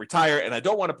I want to retire and I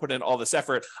don't want to put in all this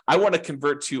effort. I want to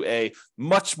convert to a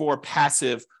much more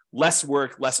passive, less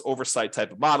work, less oversight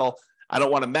type of model. I don't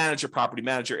want to manage a property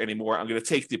manager anymore. I'm going to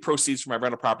take the proceeds from my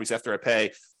rental properties after I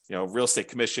pay, real estate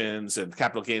commissions and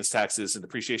capital gains taxes and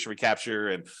depreciation recapture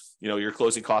and, your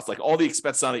closing costs, like all the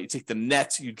expenses on it. You take the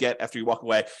net you get after you walk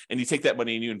away and you take that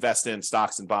money and you invest in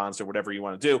stocks and bonds or whatever you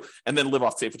want to do, and then live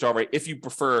off safe withdrawal rate if you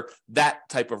prefer that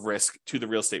type of risk to the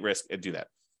real estate risk and do that.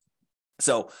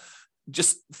 So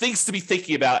just things to be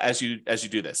thinking about as you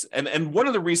do this. And one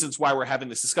of the reasons why we're having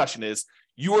this discussion is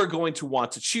you are going to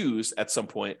want to choose at some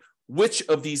point which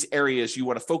of these areas you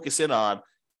want to focus in on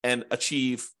and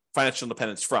achieve financial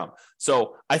independence from.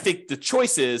 So I think the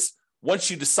choice is once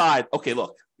you decide, okay,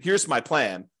 look, here's my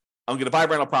plan. I'm going to buy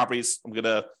rental properties. I'm going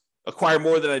to acquire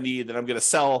more than I need. Then I'm going to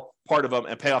sell part of them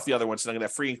and pay off the other ones. And I'm going to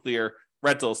have free and clear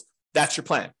rentals. That's your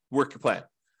plan. Work your plan.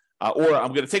 Or I'm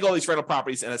going to take all these rental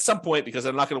properties, and at some point, because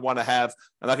I'm not going to want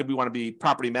to be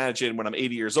property managing when I'm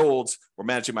 80 years old, or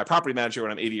managing my property manager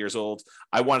when I'm 80 years old,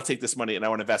 I want to take this money and I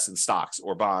want to invest in stocks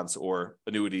or bonds or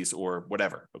annuities or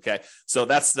whatever. Okay, so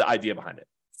that's the idea behind it.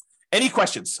 Any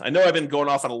questions? I know I've been going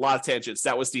off on a lot of tangents.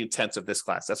 That was the intent of this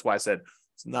class. That's why I said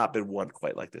it's not been one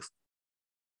quite like this.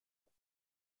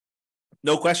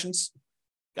 No questions?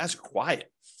 You guys are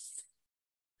quiet.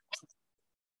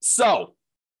 So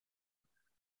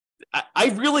I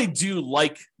really do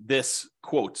like this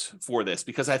quote for this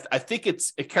because I think it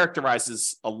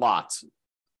characterizes a lot.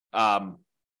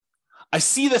 I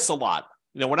see this a lot.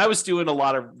 When I was doing a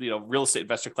lot of real estate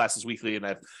investor classes weekly, and I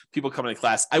have people coming to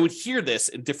class, I would hear this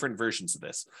in different versions of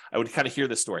this. I would kind of hear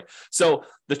this story. So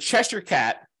the Cheshire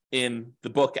Cat in the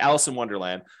book Alice in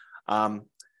Wonderland. I'll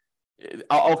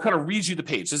kind of read you the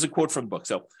page. This is a quote from the book.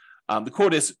 So the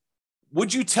quote is,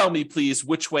 "Would you tell me, please,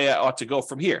 which way I ought to go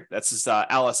from here?" That's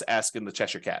Alice asking the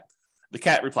Cheshire Cat. The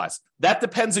cat replies, "That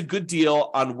depends a good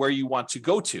deal on where you want to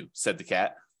go to," said the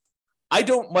cat. "I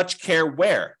don't much care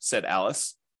where," said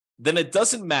Alice. "Then it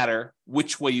doesn't matter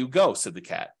which way you go," said the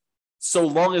cat. "So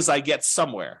long as I get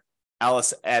somewhere,"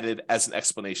 Alice added as an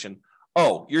explanation.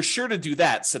 "Oh, you're sure to do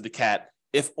that," said the cat,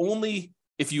 if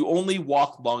you only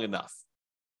walk long enough."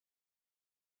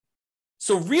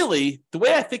 So really, the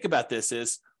way I think about this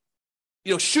is,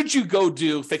 should you go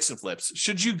do fix and flips?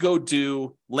 Should you go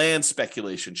do land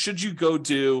speculation? Should you go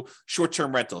do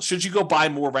short-term rentals? Should you go buy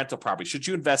more rental property? Should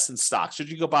you invest in stocks? Should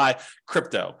you go buy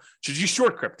crypto? Should you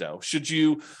short crypto? Should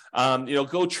you,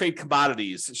 go trade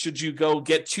commodities? Should you go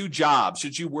get 2 jobs?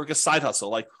 Should you work a side hustle?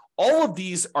 Like, all of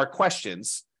these are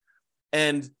questions,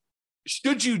 and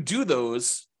should you do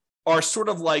those are sort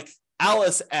of like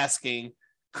Alice asking,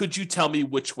 could you tell me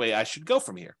which way I should go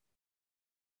from here?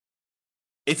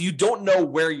 If you don't know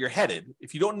where you're headed,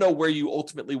 if you don't know where you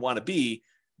ultimately want to be,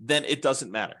 then it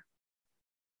doesn't matter,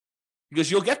 because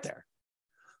you'll get there.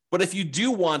 But if you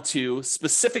do want to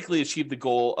specifically achieve the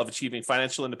goal of achieving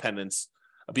financial independence,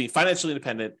 of being financially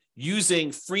independent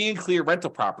using free and clear rental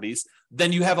properties,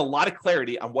 then you have a lot of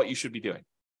clarity on what you should be doing.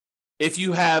 If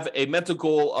you have a mental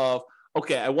goal of,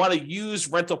 okay, I want to use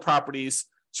rental properties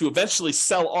to eventually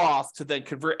sell off to then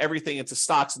convert everything into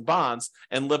stocks and bonds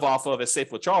and live off of a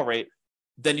safe withdrawal rate,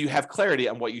 then you have clarity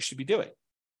on what you should be doing.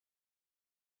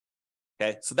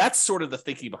 Okay, so that's sort of the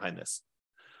thinking behind this.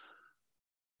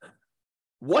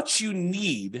 What you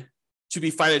need to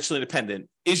be financially independent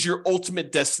is your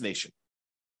ultimate destination.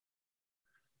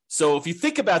 So if you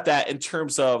think about that in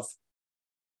terms of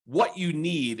what you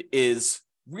need is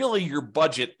really your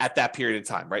budget at that period of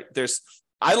time, right?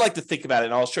 I like to think about it,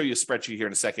 and I'll show you a spreadsheet here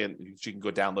in a second, which you can go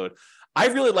download. I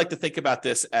really like to think about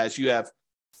this as you have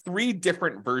 3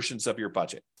 different versions of your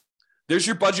budget. There's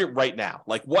your budget right now,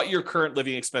 like what your current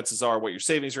living expenses are, what your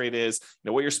savings rate is,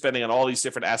 what you're spending on all these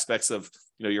different aspects of,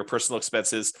 your personal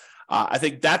expenses. I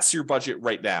think that's your budget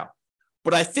right now.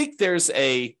 But I think there's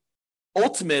if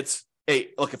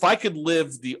I could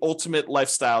live the ultimate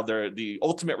lifestyle, the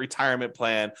ultimate retirement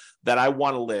plan that I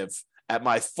want to live at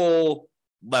my full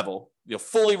level,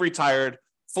 fully retired,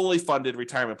 fully funded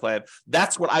retirement plan,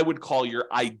 that's what I would call your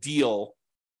ideal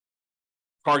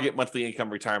target monthly income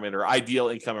retirement, or ideal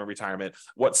income in retirement,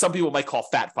 what some people might call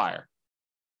Fat FIRE.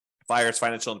 FIRE is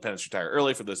financial independence, retire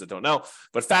early, for those that don't know.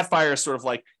 But Fat FIRE is sort of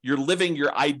like you're living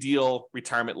your ideal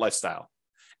retirement lifestyle.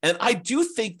 And I do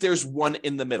think there's one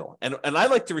in the middle. And I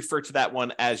like to refer to that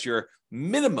one as your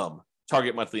minimum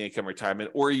target monthly income retirement,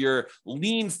 or your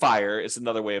lean FIRE is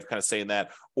another way of kind of saying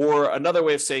that. Or another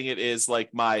way of saying it is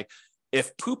like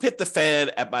if poop hit the fan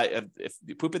at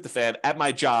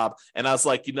my job, and I was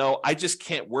like, I just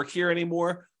can't work here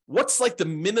anymore. What's like the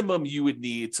minimum you would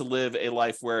need to live a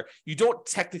life where you don't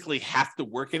technically have to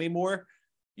work anymore?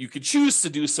 You could choose to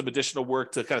do some additional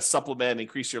work to kind of supplement and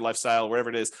increase your lifestyle, whatever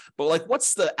it is. But like,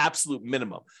 what's the absolute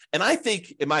minimum? And I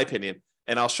think, in my opinion,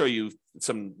 and I'll show you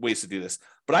some ways to do this,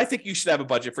 but I think you should have a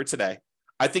budget for today.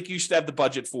 I think you should have the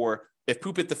budget for if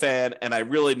poop hit the fan and I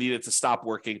really needed to stop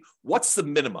working, what's the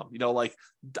minimum? Like,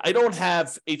 I don't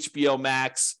have HBO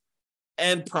Max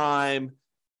and Prime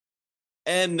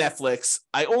and Netflix.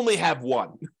 I only have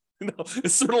one.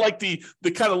 It's sort of like the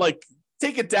kind of like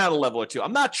take it down a level or two.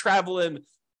 I'm not traveling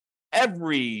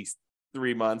every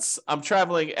 3 months. I'm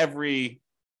traveling every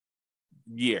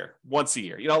year, once a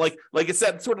year, like it's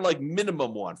that sort of like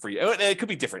minimum one for you. And it could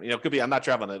be different, it could be I'm not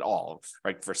traveling at all,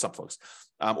 right, for some folks,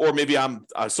 or maybe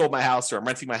I sold my house, or I'm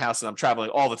renting my house and I'm traveling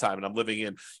all the time and I'm living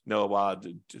in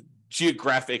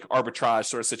geographic arbitrage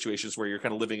sort of situations where you're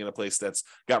kind of living in a place that's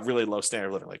got really low standard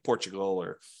of living, like Portugal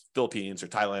or Philippines or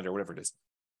Thailand or whatever it is,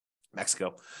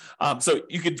 Mexico. So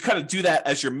you could kind of do that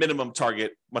as your minimum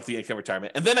target monthly income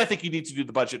retirement. And then I think you need to do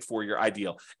the budget for your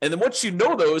ideal. And then once you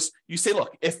know those, you say,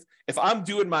 look, if I'm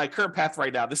doing my current path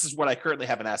right now, this is what I currently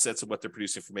have in assets and what they're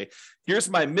producing for me. Here's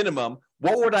my minimum.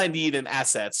 What would I need in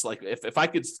assets? Like if I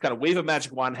could kind of wave a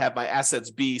magic wand, have my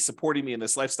assets be supporting me in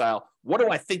this lifestyle, what do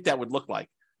I think that would look like?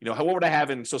 What would I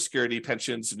have in Social Security,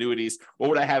 pensions, annuities? What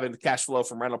would I have in cash flow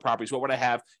from rental properties? What would I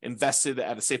have invested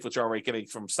at a safe withdrawal rate getting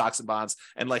from stocks and bonds?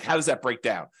 And like, how does that break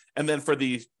down? And then for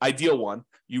the ideal one,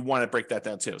 you want to break that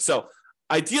down too. So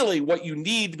ideally, what you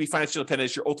need to be financially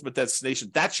independent is your ultimate destination.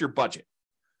 That's your budget.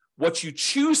 What you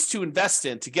choose to invest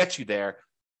in to get you there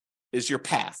is your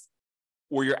path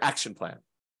or your action plan.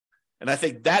 And I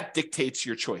think that dictates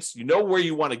your choice. You know where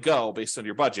you want to go based on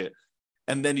your budget.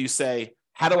 And then you say,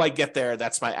 how do I get there?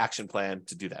 That's my action plan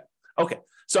to do that. Okay,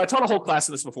 so I taught a whole class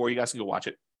on this before. You guys can go watch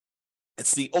it.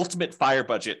 It's the ultimate FIRE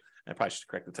budget. I probably should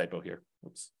correct the typo here.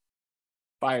 Oops.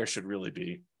 FIRE should really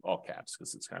be all caps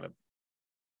because it's kind of,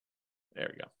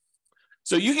 there we go.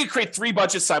 So you can create 3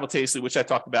 budgets simultaneously, which I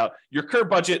talked about. Your current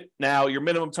budget now, your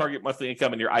minimum target monthly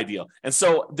income, and your ideal. And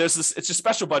so there's this, it's a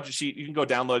special budget sheet. You can go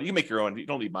download it. You can make your own. You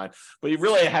don't need mine. But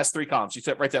it has 3 columns.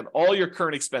 You write down all your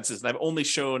current expenses. And I've only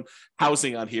shown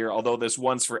housing on here, although there's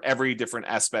ones for every different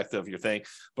aspect of your thing.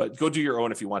 But go do your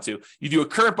own if you want to. You do a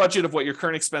current budget of what your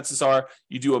current expenses are.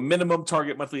 You do a minimum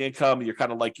target monthly income. You're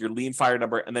kind of like your lean fire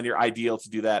number, and then your ideal to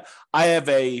do that. I have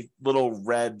a little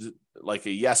red, like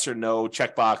a yes or no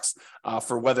checkbox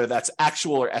for whether that's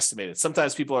actual or estimated.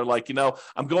 Sometimes people are like,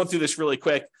 I'm going through this really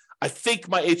quick. I think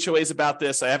my HOA is about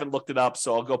this. I haven't looked it up,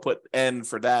 so I'll go put N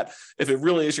for that. If it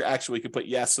really is your actual, you can put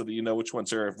yes so that you know which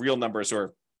ones are real numbers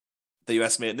or that you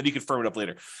estimate, and then you can firm it up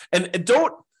later. And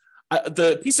don't,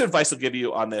 the piece of advice I'll give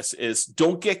you on this is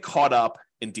don't get caught up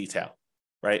in detail,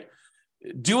 right?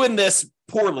 Doing this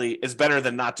poorly is better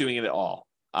than not doing it at all.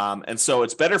 And so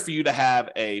it's better for you to have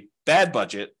a bad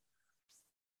budget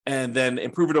and then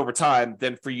improve it over time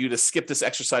than for you to skip this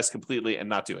exercise completely and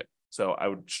not do it. So I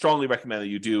would strongly recommend that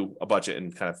you do a budget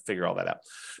and kind of figure all that out.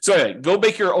 So anyway, go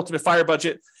make your ultimate fire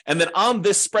budget. And then on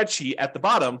this spreadsheet at the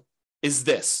bottom is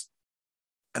this.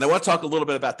 And I want to talk a little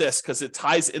bit about this because it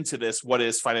ties into this, what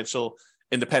is financial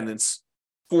independence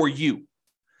for you.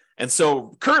 And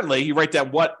so currently you write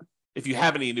down what, if you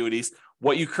have any annuities,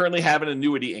 what you currently have in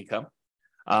annuity income.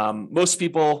 Most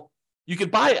people, you can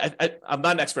buy, I'm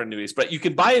not an expert in annuities, but you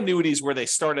can buy annuities where they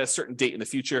start at a certain date in the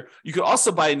future. You can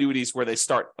also buy annuities where they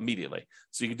start immediately.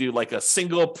 So you can do like a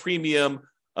single premium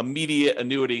immediate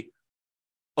annuity.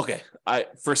 Okay, I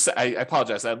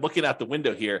apologize. I'm looking out the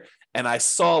window here and I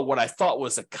saw what I thought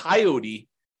was a coyote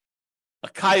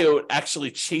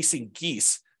actually chasing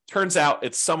geese. Turns out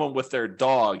it's someone with their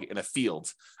dog in a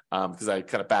field. Because I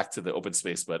kind of back to the open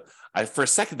space, but for a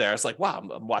second there, I was like, wow,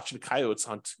 I'm watching coyotes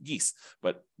hunt geese,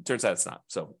 but it turns out it's not.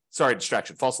 So sorry,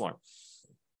 distraction, false alarm.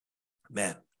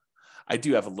 Man, I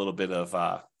do have a little bit of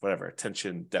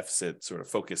attention deficit sort of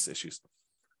focus issues.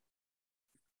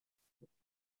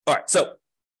 All right, so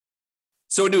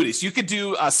annuities, you could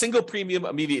do a single premium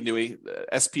immediate annuity,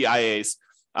 SPIAs,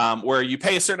 where you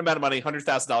pay a certain amount of money,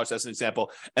 $100,000 as an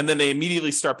example, and then they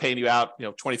immediately start paying you out,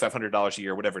 $2,500 a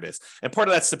year, whatever it is. And part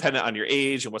of that's dependent on your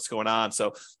age and what's going on.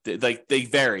 So they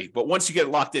vary, but once you get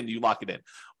locked in, you lock it in.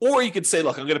 Or you could say,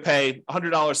 look, I'm going to pay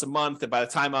 $100 a month, and by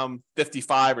the time I'm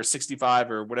 55 or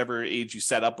 65 or whatever age you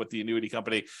set up with the annuity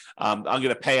company, I'm going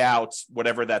to pay out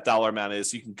whatever that dollar amount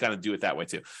is. You can kind of do it that way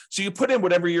too. So you put in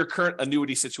whatever your current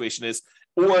annuity situation is,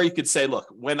 or you could say, look,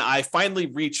 when I finally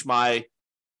reach my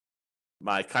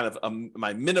kind of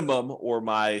my minimum or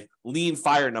my lean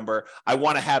fire number, I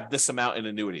want to have this amount in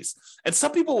annuities. And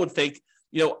some people would think,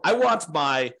 I want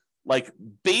my like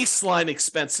baseline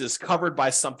expenses covered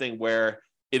by something where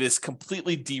it is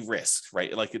completely de-risked,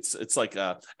 right? Like it's like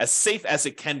as safe as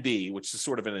it can be, which is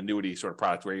sort of an annuity sort of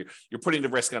product where you're putting the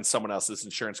risk on someone else's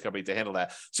insurance company to handle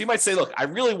that. So you might say, look, I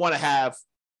really want to have,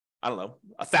 I don't know,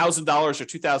 $1,000 or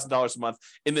 $2,000 a month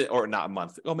or not a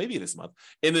month. Oh, maybe it is a month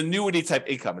in annuity type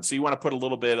income. And so you want to put a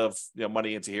little bit of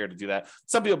money into here to do that.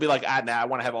 Some people will be like, I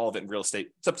want to have all of it in real estate.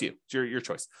 It's up to you. It's your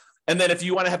choice. And then if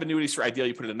you want to have annuities for ideal,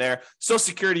 you put it in there. Social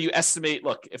Security, you estimate,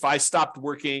 look, if I stopped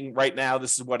working right now,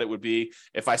 this is what it would be.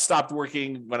 If I stopped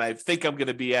working when I think I'm going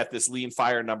to be at this lean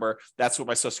fire number, that's what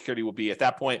my Social Security will be at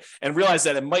that point. And realize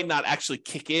that it might not actually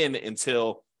kick in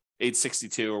until age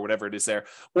 62 or whatever it is there.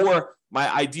 Or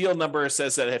my ideal number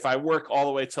says that if I work all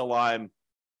the way till I'm,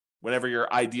 whatever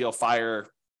your ideal fire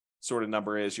sort of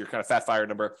number is, your kind of fat fire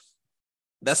number,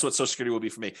 that's what Social Security will be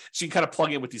for me. So you can kind of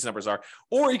plug in what these numbers are.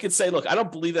 Or you could say, look, I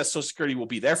don't believe that Social Security will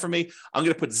be there for me. I'm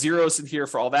going to put zeros in here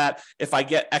for all that. If I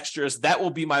get extras, that will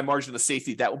be my margin of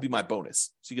safety. That will be my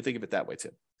bonus. So you can think of it that way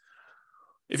too.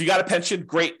 If you got a pension,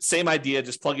 great. Same idea.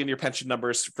 Just plug in your pension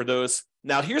numbers for those.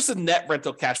 Now, here's the net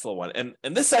rental cash flow one.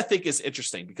 And this, I think, is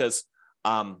interesting because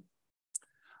let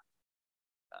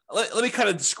me kind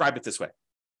of describe it this way.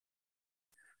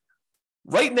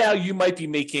 Right now, you might be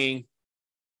making,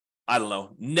 I don't know,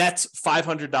 net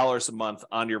 $500 a month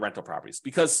on your rental properties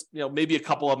because, maybe a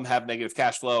couple of them have negative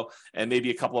cash flow and maybe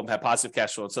a couple of them have positive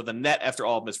cash flow. And so the net after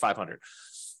all of them is 500.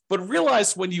 But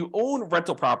realize when you own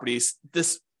rental properties,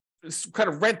 this kind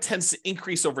of rent tends to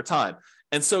increase over time.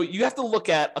 And so you have to look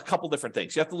at a couple different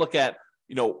things. You have to look at,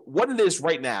 what it is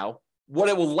right now, what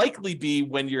it will likely be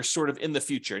when you're sort of in the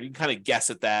future. And you can kind of guess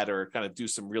at that or kind of do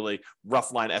some really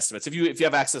rough line estimates. If you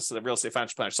have access to the Real Estate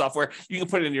Financial Planner software, you can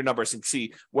put it in your numbers and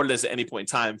see what it is at any point in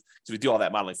time because we do all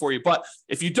that modeling for you. But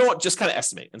if you don't, just kind of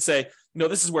estimate and say,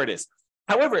 this is where it is.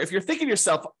 However, if you're thinking to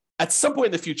yourself, at some point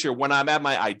in the future, when I'm at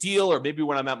my ideal or maybe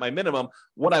when I'm at my minimum,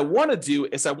 what I want to do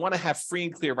is I want to have free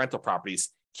and clear rental properties.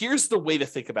 Here's the way to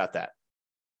think about that.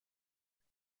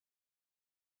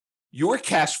 your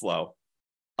cash flow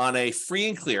on a free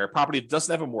and clear property that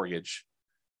doesn't have a mortgage,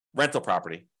 rental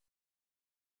property,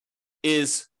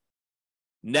 is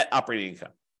net operating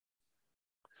income.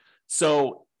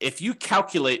 So if you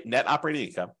calculate net operating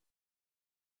income,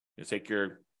 you take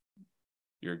your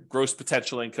gross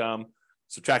potential income,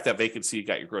 subtract that vacancy, you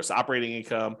got your gross operating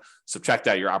income, subtract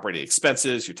out your operating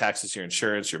expenses, your taxes, your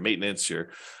insurance, your maintenance, your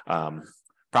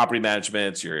property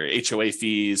management, your HOA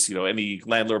fees, any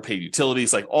landlord paid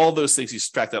utilities, like all those things, you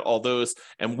subtract out all those.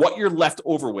 And what you're left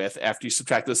over with after you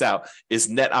subtract those out is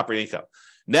net operating income.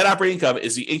 Net operating income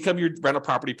is the income your rental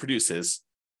property produces,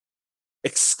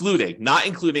 excluding, not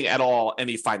including at all,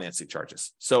 any financing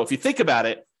charges. So if you think about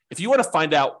it, if you want to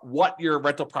find out what your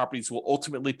rental properties will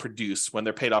ultimately produce when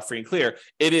they're paid off free and clear,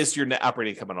 it is your net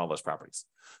operating income on all those properties.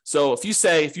 So if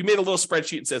you made a little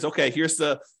spreadsheet and says, okay, here's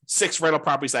the 6 rental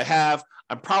properties I have,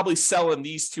 I'm probably selling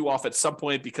these 2 off at some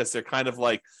point because they're kind of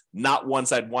like not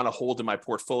ones I'd want to hold in my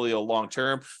portfolio long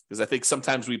term. Because I think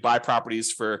sometimes we buy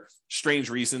properties for strange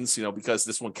reasons, because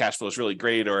this one cash flow is really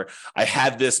great, or I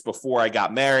had this before I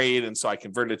got married and so I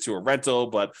converted it to a rental,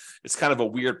 but it's kind of a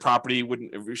weird property.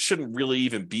 It shouldn't really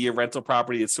even be a rental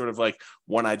property. It's sort of like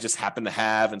one I just happen to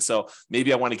have. And so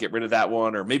maybe I want to get rid of that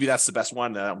one, or maybe that's the best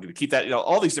one and I'm going to keep that,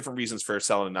 all these different reasons for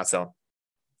selling and not selling.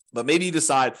 But maybe you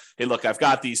decide, hey, look, I've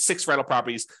got these 6 rental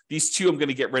properties. These 2 I'm going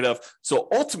to get rid of. So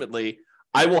ultimately,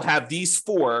 I will have these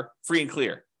 4 free and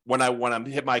clear when I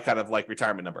hit my kind of like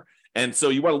retirement number. And so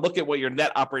you want to look at what your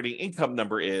net operating income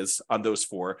number is on those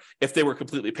 4, if they were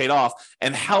completely paid off,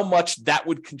 and how much that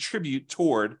would contribute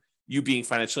toward you being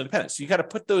financially independent. So you got to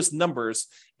put those numbers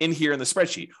in here in the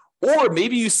spreadsheet. Or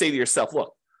maybe you say to yourself,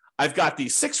 look, I've got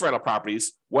these 6 rental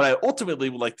properties. What I ultimately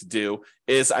would like to do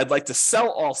is I'd like to sell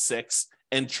all 6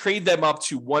 and trade them up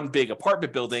to one big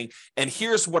apartment building. And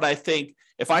here's what I think,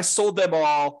 if I sold them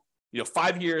all,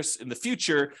 5 years in the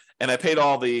future, and I paid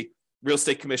all the real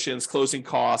estate commissions, closing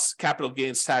costs, capital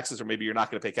gains taxes, or maybe you're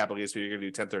not going to pay capital gains, maybe you're going to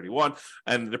do 1031,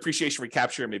 and the depreciation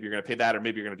recapture, maybe you're going to pay that, or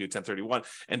maybe you're going to do 1031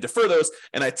 and defer those.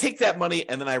 And I take that money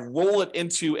and then I roll it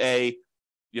into a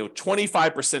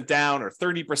 25% down or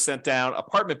 30% down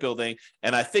apartment building,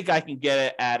 and I think I can get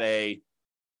it at a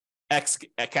X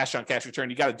cash on cash return.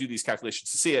 You got to do these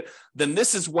calculations to see it. Then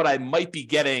this is what I might be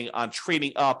getting on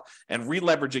trading up and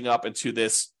re-leveraging up into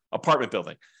this apartment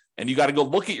building. And you got to go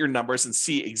look at your numbers and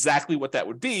see exactly what that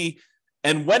would be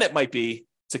and when it might be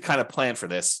to kind of plan for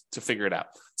this, to figure it out.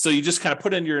 So you just kind of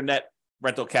put in your net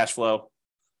rental cash flow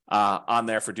on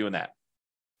there for doing that.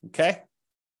 Okay.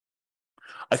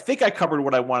 I think I covered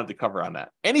what I wanted to cover on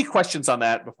that. Any questions on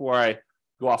that before I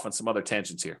go off on some other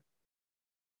tangents here?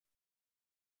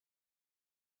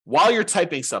 While you're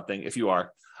typing something, if you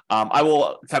are, I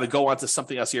will kind of go on to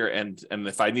something else here, and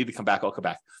if I need to come back, I'll come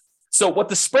back. So what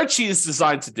the spreadsheet is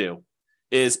designed to do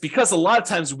is, because a lot of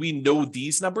times we know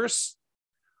these numbers,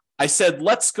 I said,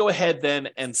 let's go ahead then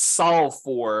and solve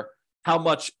for how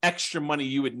much extra money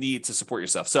you would need to support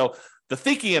yourself. So the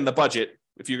thinking in the budget,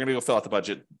 if you're going to go fill out the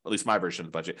budget, at least my version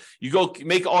of the budget, you go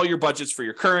make all your budgets for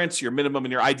your current, your minimum,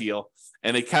 and your ideal,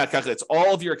 and it kind of calculates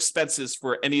all of your expenses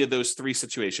for any of those 3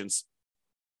 situations.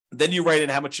 Then you write in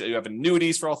how much you have in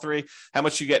annuities for all 3, how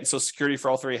much you get in Social Security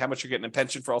for all 3, how much you're getting in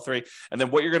pension for all 3, and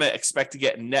then what you're going to expect to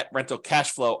get in net rental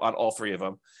cash flow on all 3 of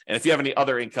them. And if you have any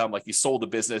other income, like you sold a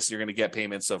business, you're going to get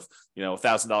payments of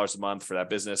 $1,000 a month for that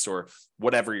business or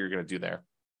whatever you're going to do there.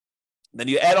 Then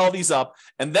you add all these up,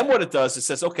 and then what it does, it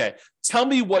says, okay, tell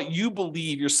me what you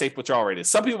believe your safe withdrawal rate is.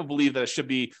 Some people believe that it should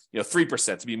be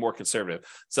 3% to be more conservative.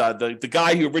 So the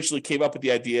guy who originally came up with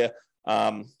the idea,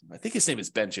 I think his name is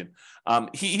Benjamin.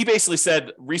 He basically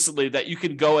said recently that you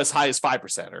can go as high as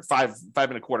 5% or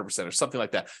 5.25% or something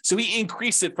like that. So he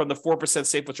increased it from the 4%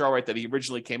 safe withdrawal rate that he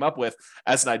originally came up with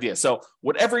as an idea. So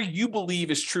whatever you believe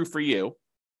is true for you,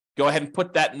 go ahead and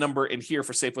put that number in here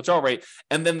for safe withdrawal rate.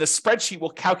 And then the spreadsheet will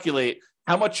calculate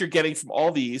how much you're getting from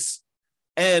all these,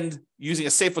 and using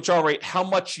a safe withdrawal rate, how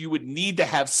much you would need to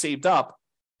have saved up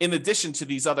in addition to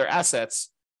these other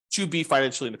assets to be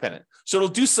financially independent. So it'll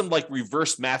do some like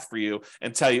reverse math for you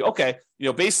and tell you, okay,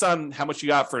 based on how much you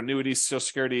got for annuities, Social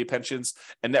Security, pensions,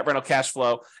 and net rental cash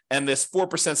flow, and this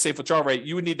 4% safe withdrawal rate,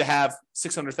 you would need to have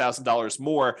 $600,000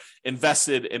 more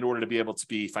invested in order to be able to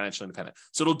be financially independent.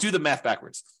 So it'll do the math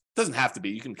backwards. It doesn't have to be.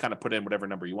 You can kind of put in whatever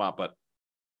number you want, but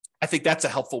I think that's a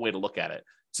helpful way to look at it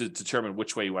to determine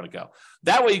which way you want to go.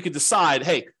 That way you can decide,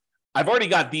 hey, I've already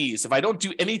got these. If I don't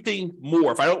do anything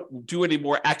more, if I don't do any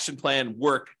more action plan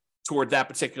work toward that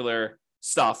particular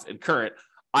stuff in current,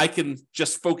 I can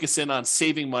just focus in on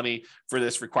saving money for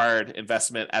this required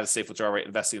investment at a safe withdrawal rate,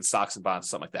 investing in stocks and bonds,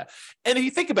 something like that. And if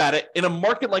you think about it, in a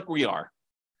market like we are,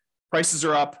 prices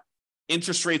are up,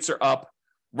 interest rates are up,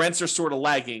 rents are sort of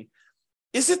lagging.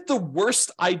 Is it the worst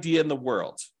idea in the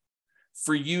world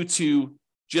for you to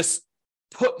just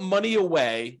put money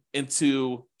away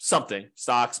into something,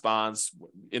 stocks, bonds,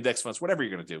 index funds, whatever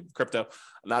you're going to do, crypto?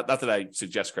 Not that I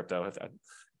suggest crypto.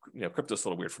 Crypto's a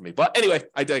little weird for me. But anyway,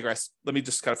 I digress. Let me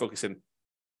just kind of focus in.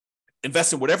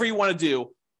 Invest in whatever you want to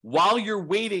do while you're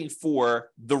waiting for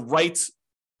the right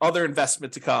other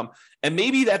investment to come. And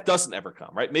maybe that doesn't ever come,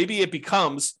 right? Maybe it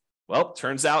becomes, well,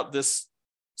 turns out this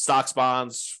stocks,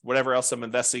 bonds, whatever else I'm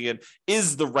investing in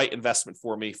is the right investment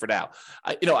for me for now.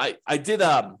 I did,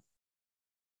 this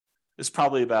is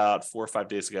probably about 4 or 5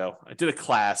 days ago. I did a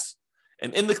class,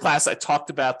 and in the class, I talked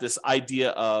about this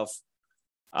idea of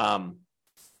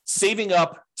saving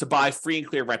up to buy free and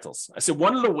clear rentals. I said,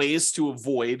 one of the ways to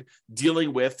avoid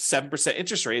dealing with 7%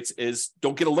 interest rates is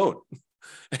don't get a loan.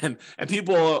 and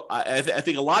people, I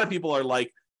think a lot of people are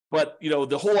like, but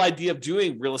the whole idea of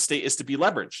doing real estate is to be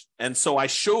leveraged. And so I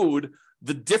showed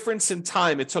the difference in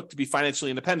time it took to be financially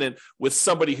independent with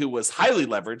somebody who was highly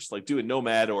leveraged, like doing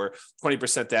Nomad or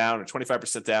 20% down or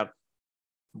 25% down,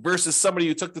 versus somebody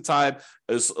who took the time,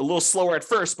 is a little slower at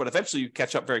first, but eventually you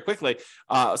catch up very quickly.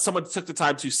 Someone took the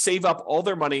time to save up all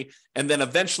their money and then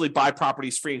eventually buy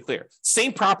properties free and clear.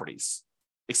 Same properties,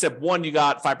 except one, you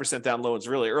got 5% down loans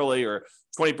really early, or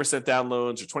 20% down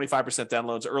loans or 25% down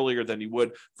loans earlier than you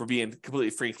would for being completely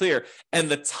free and clear. And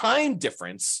the time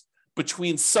difference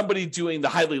between somebody doing the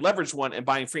highly leveraged one and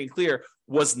buying free and clear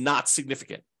was not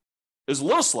significant. It was a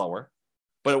little slower,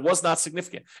 but it was not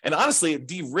significant. And honestly, it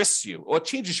de-risks you, or it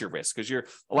changes your risk, because a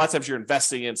lot of times you're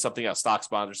investing in something else, stocks,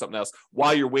 bonds, or something else,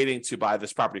 while you're waiting to buy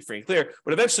this property free and clear.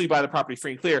 But eventually you buy the property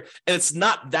free and clear, and it's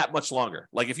not that much longer.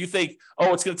 Like if you think,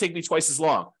 oh, it's going to take me twice as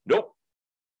long. Nope.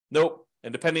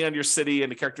 And depending on your city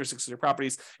and the characteristics of your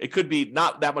properties, it could be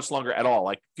not that much longer at all,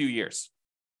 like a few years.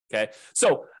 Okay.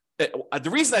 So the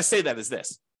reason I say that is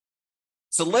this.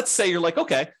 So let's say you're like,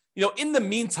 okay, in the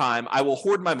meantime, I will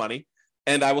hoard my money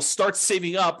and I will start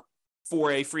saving up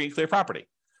for a free and clear property.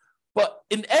 But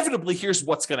inevitably, here's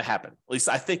what's going to happen. At least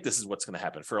I think this is what's going to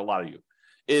happen for a lot of you,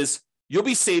 is you'll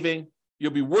be saving,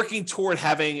 you'll be working toward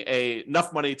having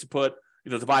enough money to put,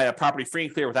 to buy a property free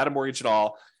and clear without a mortgage at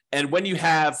all. And when you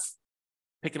have,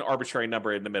 pick an arbitrary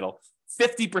number in the middle,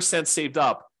 50% saved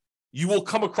up, you will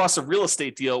come across a real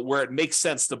estate deal where it makes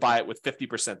sense to buy it with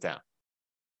 50% down.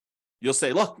 You'll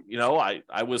say, look,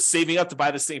 I was saving up to buy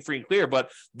this thing free and clear,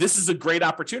 but this is a great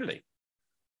opportunity.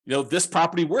 This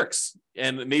property works.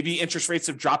 And maybe interest rates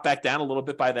have dropped back down a little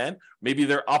bit by then. Maybe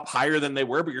they're up higher than they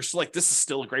were, but you're still like, this is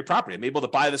still a great property. I'm able to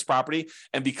buy this property.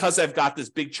 And because I've got this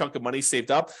big chunk of money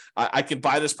saved up, I can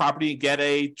buy this property and get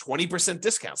a 20%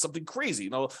 discount, something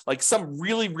crazy. Like some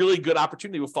really, really good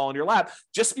opportunity will fall in your lap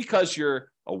just because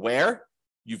you're aware,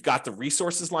 you've got the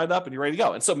resources lined up, and you're ready to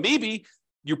go. And so maybe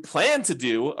you plan to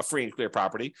do a free and clear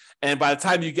property, and by the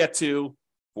time you get to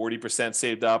 40%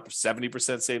 saved up,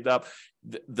 70% saved up,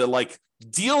 the like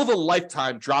deal of a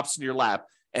lifetime drops in your lap,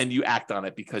 and you act on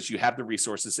it because you have the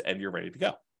resources and you're ready to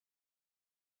go.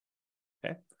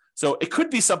 Okay, so it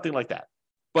could be something like that.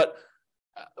 But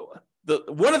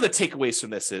one of the takeaways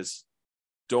from this is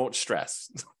don't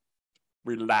stress,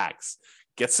 relax,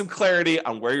 get some clarity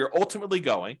on where you're ultimately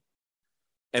going,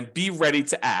 and be ready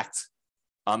to act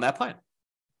on that plan.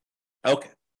 Okay.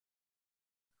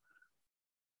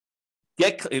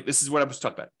 This is what I was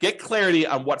talking about. Get clarity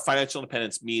on what financial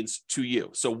independence means to you.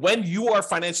 So when you are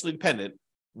financially independent,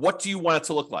 what do you want it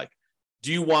to look like?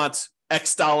 Do you want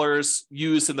X dollars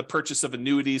used in the purchase of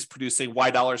annuities producing Y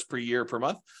dollars per year per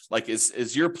month? Like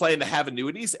is your plan to have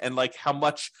annuities, and like how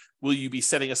much will you be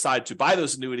setting aside to buy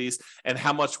those annuities, and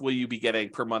how much will you be getting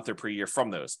per month or per year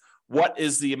from those? What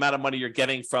is the amount of money you're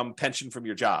getting from pension from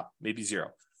your job? Maybe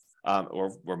zero.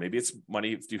 Or maybe it's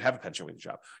money if you have a pension with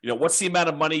your job. What's the amount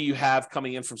of money you have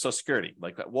coming in from Social Security?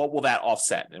 Like, what will that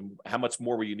offset, and how much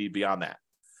more will you need beyond that?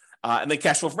 And then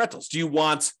cash flow from rentals. Do you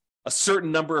want a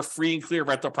certain number of free and clear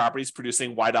rental properties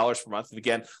producing Y dollars per month? And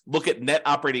again, look at net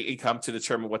operating income to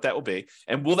determine what that will be.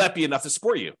 And will that be enough to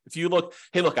support you? If you look,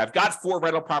 hey, look, I've got 4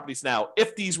 rental properties now.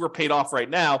 If these were paid off right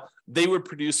now, they would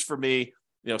produce for me,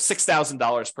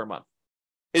 $6,000 per month.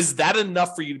 Is that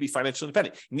enough for you to be financially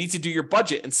independent? You need to do your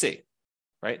budget and see,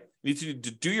 right? You need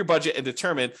to do your budget and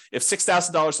determine if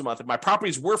 $6,000 a month, if my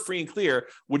properties were free and clear,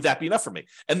 would that be enough for me?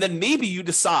 And then maybe you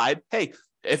decide, hey,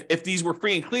 if these were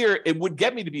free and clear, it would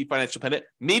get me to be financially independent.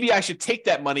 Maybe I should take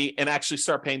that money and actually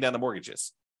start paying down the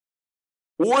mortgages.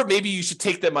 Or maybe you should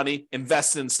take that money,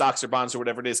 invest in stocks or bonds or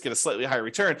whatever it is, get a slightly higher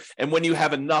return. And when you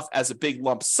have enough as a big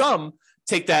lump sum,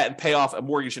 take that and pay off a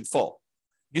mortgage in full.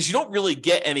 Because you don't really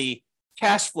get any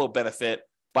cash flow benefit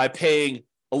by paying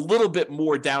a little bit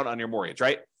more down on your mortgage,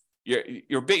 right?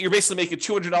 You're basically making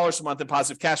 $200 a month in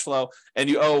positive cash flow, and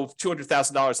you owe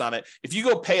 $200,000 on it. If you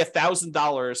go pay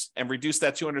 $1,000 and reduce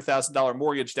that $200,000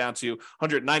 mortgage down to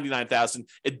 $199,000,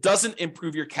 it doesn't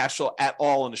improve your cash flow at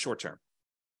all in the short term.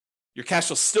 Your cash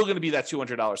flow is still going to be that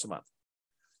 $200 a month.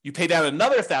 You pay down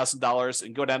another $1,000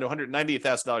 and go down to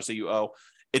 $198,000 that you owe.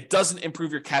 It doesn't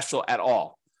improve your cash flow at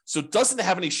all. So it doesn't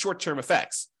have any short-term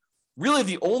effects. Really,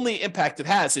 the only impact it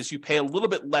has is you pay a little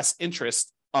bit less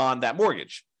interest on that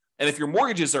mortgage. And if your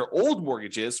mortgages are old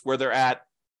mortgages where they're at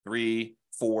 3,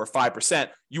 4, 5%,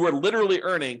 you are literally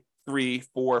earning 3,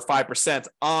 4, 5%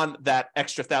 on that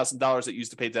extra $1,000 that you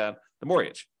used to pay down the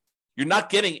mortgage. You're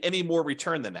not getting any more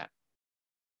return than that.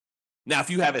 Now, if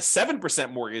you have a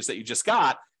 7% mortgage that you just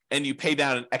got and you pay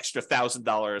down an extra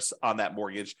 $1,000 on that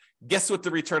mortgage, guess what the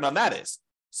return on that is?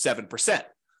 7%.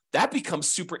 That becomes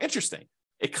super interesting.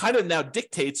 It kind of now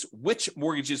dictates which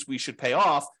mortgages we should pay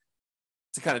off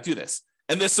to kind of do this.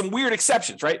 And there's some weird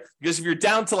exceptions, right? Because if you're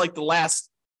down to like the last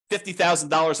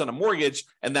 $50,000 on a mortgage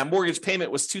and that mortgage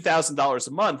payment was $2,000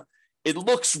 a month, it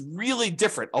looks really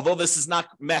different. Although this is not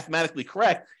mathematically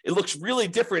correct, it looks really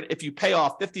different if you pay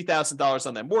off $50,000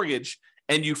 on that mortgage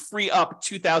and you free up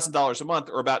 $2,000 a month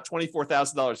or about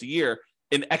 $24,000 a year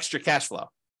in extra cash flow,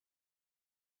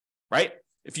 right?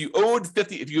 If you owned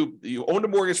you owned a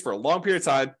mortgage for a long period of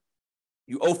time,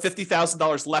 you owe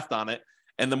 $50,000 left on it,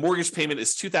 and the mortgage payment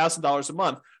is $2,000 a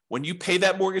month. When you pay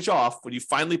that mortgage off, when you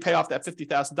finally pay off that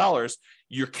 $50,000,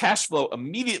 your cash flow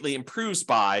immediately improves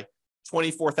by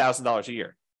 $24,000 a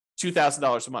year,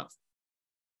 $2,000 a month.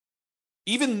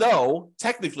 Even though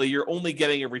technically you're only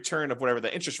getting a return of whatever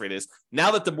the interest rate is, now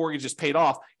that the mortgage is paid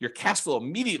off, your cash flow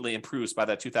immediately improves by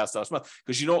that $2,000 a month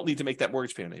because you don't need to make that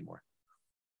mortgage payment anymore.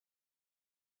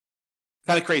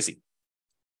 Kind of crazy.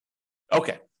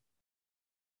 Okay.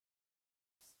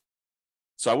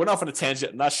 So I went off on a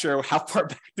tangent. I'm not sure how far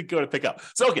back to go to pick up.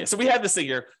 So we had this thing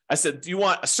here. I said, do you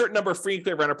want a certain number of free and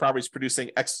clear rental properties producing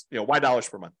X, Y dollars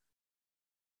per month?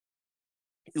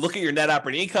 You look at your net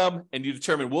operating income and you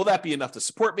determine, will that be enough to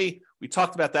support me? We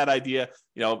talked about that idea.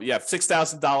 You have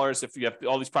 $6,000 if you have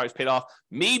all these properties paid off.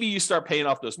 Maybe you start paying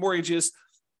off those mortgages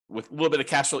with a little bit of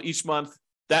cash flow each month.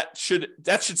 That should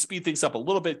speed things up a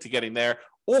little bit to getting there.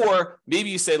 Or maybe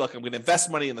you say, look, I'm going to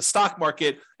invest money in the stock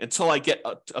market until I get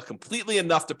a completely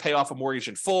enough to pay off a mortgage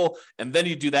in full. And then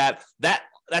you do that. That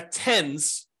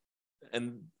tends,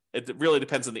 and it really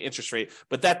depends on the interest rate,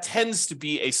 but that tends to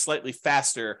be a slightly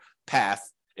faster path.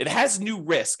 It has new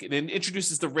risk and it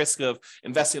introduces the risk of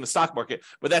investing in the stock market,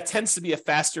 but that tends to be a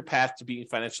faster path to being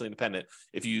financially independent.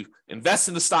 If you invest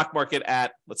in the stock market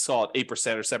at, let's call it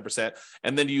 8% or 7%,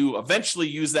 and then you eventually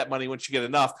use that money once you get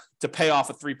enough to pay off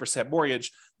a 3%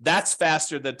 mortgage, that's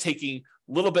faster than taking a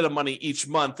little bit of money each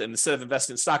month. And instead of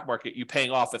investing in the stock market, you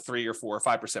paying off a 3 or 4 or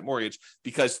 5% mortgage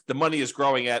because the money is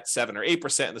growing at 7 or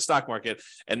 8% in the stock market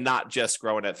and not just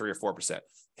growing at 3 or 4%.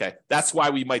 Okay. That's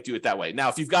why we might do it that way. Now,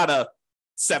 if you've got a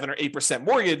 7 or 8%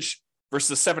 mortgage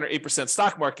versus a 7 or 8%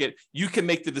 stock market, you can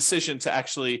make the decision to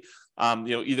actually,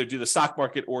 either do the stock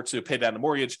market or to pay down the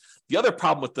mortgage. The other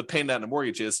problem with the paying down the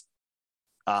mortgage is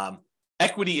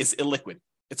equity is illiquid.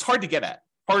 It's hard to get at.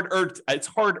 It's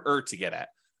harder to get at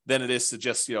than it is to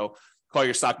just call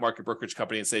your stock market brokerage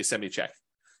company and say, send me a check.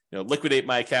 Liquidate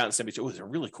my account and send me a check. Oh, there's a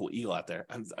really cool eagle out there.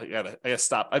 I gotta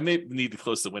stop. I may need to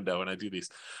close the window when I do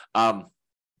these.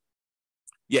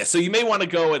 Yeah, so you may want to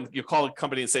go and you call a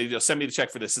company and say, send me the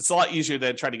check for this. It's a lot easier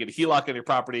than trying to get a HELOC on your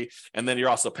property, and then you're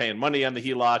also paying money on the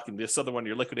HELOC, and this other one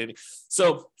you're liquidating.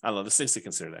 So I don't know, there's things to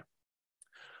consider there.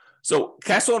 So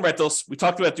cash flow and rentals, we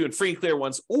talked about doing free and clear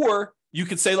ones, or you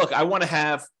could say, look, I want to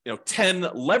have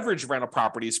 10 leverage rental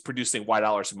properties producing Y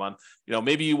dollars a month.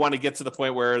 Maybe you want to get to the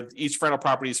point where each rental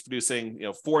property is producing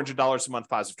 $400 a month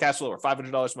positive cash flow or $500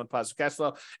 a month positive cash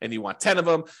flow, and you want 10 of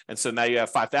them. And so now you have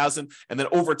 5,000. And then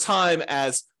over time,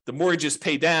 as the mortgages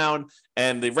pay down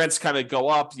and the rents kind of go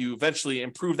up, you eventually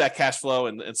improve that cash flow.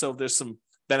 And so there's some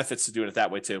benefits to doing it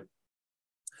that way too.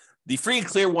 The free and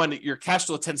clear one, your cash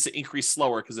flow tends to increase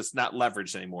slower because it's not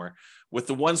leveraged anymore. With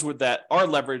the ones that are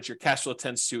leveraged, your cash flow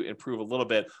tends to improve a little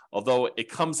bit, although it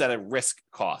comes at a risk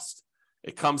cost.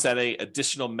 It comes at an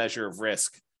additional measure of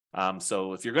risk.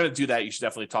 So if you're going to do that, you should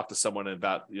definitely talk to someone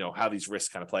about how these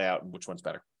risks kind of play out and which one's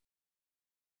better.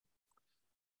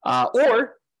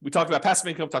 Or we talked about passive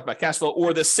income, talked about cash flow,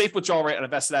 or the safe withdrawal rate on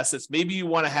invested assets. Maybe you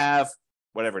want to have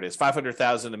whatever it is, $500,000,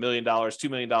 $1 million, $2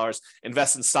 million,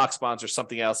 invest in stocks, bonds, or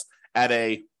something else at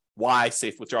a Y,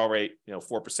 safe withdrawal rate, 4%,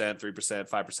 3%,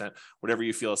 5%, whatever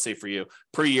you feel is safe for you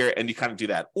per year, and you kind of do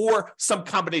that. Or some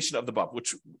combination of the above,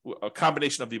 which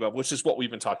is what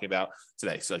we've been talking about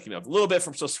today. So like, a little bit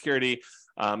from Social Security,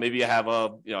 maybe I have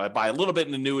I buy a little bit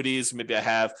in annuities, maybe I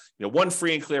have, one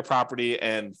free and clear property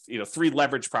and, 3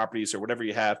 leverage properties or whatever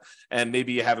you have, and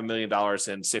maybe you have $1 million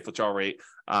in safe withdrawal rate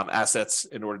assets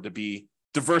in order to be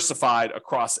diversified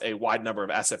across a wide number of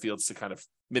asset fields to kind of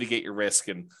mitigate your risk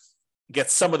and get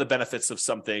some of the benefits of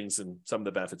some things and some of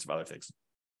the benefits of other things.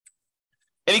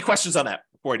 Any questions on that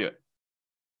before I do it?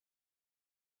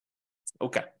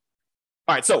 Okay.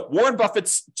 All right. So Warren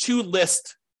Buffett's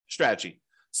 2-list strategy.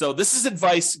 So this is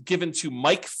advice given to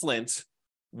Mike Flint,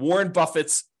 Warren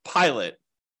Buffett's pilot,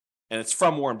 and it's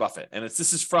from Warren Buffett. And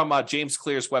this is from James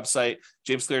Clear's website,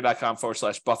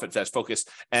 jamesclear.com/Buffett-focus.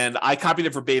 And I copied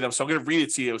it verbatim, so I'm going to read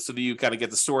it to you so that you kind of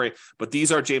get the story. But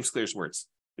these are James Clear's words,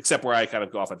 except where I kind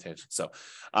of go off on tangent. So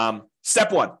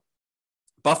step 1,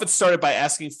 Buffett started by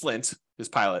asking Flint, his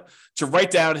pilot, to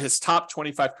write down his top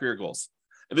 25 career goals.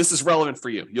 And this is relevant for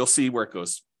you. You'll see where it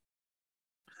goes.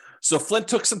 So Flint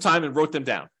took some time and wrote them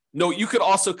down. Note, you could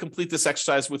also complete this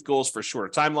exercise with goals for a shorter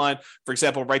timeline. For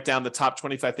example, write down the top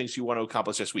 25 things you want to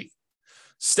accomplish this week.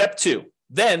 Step 2,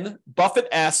 then Buffett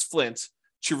asked Flint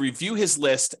to review his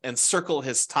list and circle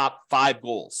his top 5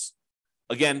 goals.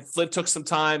 Again, Flint took some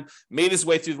time, made his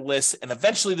way through the list, and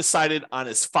eventually decided on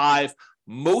his 5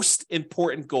 most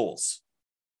important goals.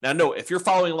 Now, note, if you're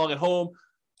following along at home,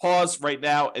 pause right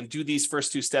now and do these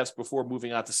first 2 steps before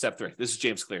moving on to step 3. This is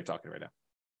James Clear talking right now.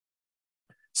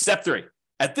 Step 3.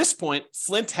 At this point,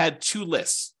 Flint had 2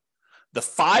 lists. The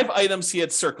 5 items he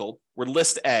had circled were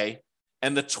list A,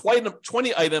 and the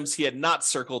 20 items he had not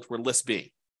circled were list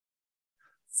B.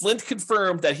 Flint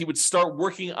confirmed that he would start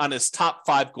working on his top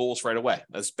 5 goals right away.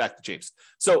 That's back to James.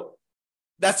 So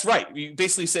that's right. You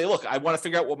basically say, look, I want to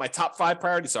figure out what my top 5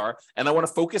 priorities are, and I want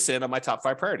to focus in on my top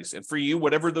 5 priorities. And for you,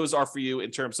 whatever those are for you in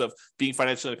terms of being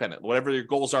financially independent, whatever your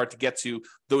goals are to get to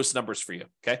those numbers for you.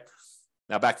 Okay.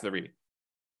 Now back to the reading.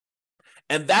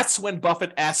 And that's when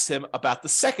Buffett asked him about the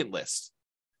second list.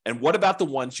 And what about the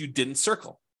ones you didn't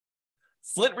circle?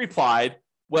 Flint replied,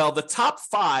 well, the top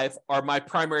 5 are my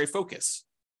primary focus,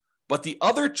 but the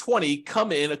other 20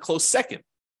 come in a close second.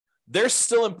 They're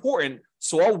still important,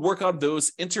 so I'll work on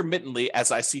those intermittently as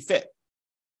I see fit.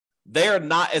 They are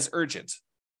not as urgent,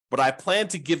 but I plan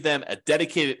to give them a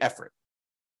dedicated effort.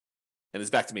 And it's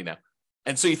back to me now.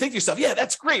 And so you think to yourself, yeah,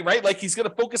 that's great, right? Like he's going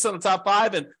to focus on the top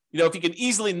 5. And, if he can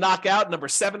easily knock out number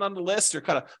 7 on the list or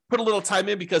kind of put a little time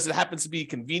in because it happens to be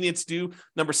convenient to do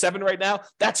number 7 right now,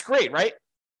 that's great, right?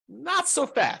 Not so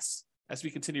fast as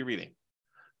we continue reading.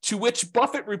 To which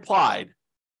Buffett replied,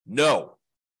 no,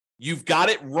 you've got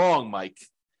it wrong, Mike.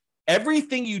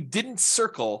 Everything you didn't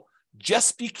circle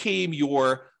just became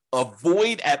your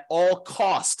avoid at all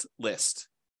cost list.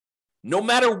 No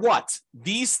matter what,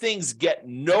 these things get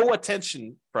no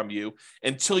attention from you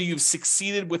until you've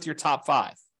succeeded with your top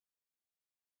 5.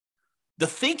 The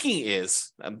thinking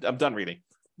is, I'm done reading.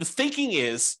 The thinking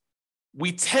is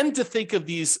we tend to think of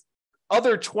these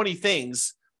other 20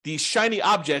 things, these shiny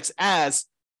objects, as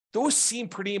those seem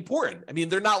pretty important. I mean,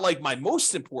 they're not like my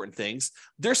most important things.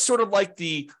 They're sort of like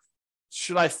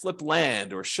should I flip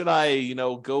land, or should I,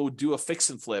 go do a fix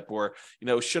and flip, or,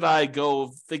 should I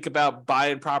go think about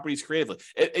buying properties creatively?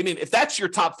 I mean, if that's your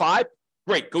top 5,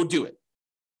 great, go do it.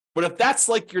 But if that's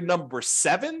like your number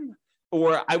 7,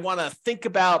 or I want to think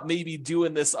about maybe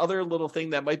doing this other little thing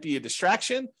that might be a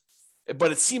distraction,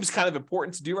 but it seems kind of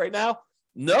important to do right now,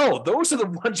 no, those are the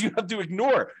ones you have to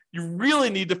ignore. You really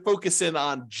need to focus in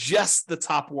on just the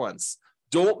top ones.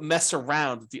 Don't mess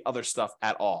around with the other stuff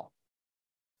at all.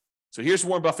 So here's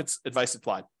Warren Buffett's advice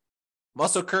applied. I'm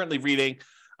also currently reading,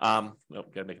 got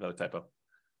to make another typo.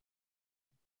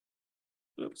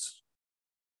 Oops.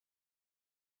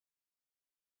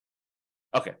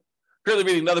 Okay. Currently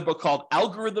reading another book called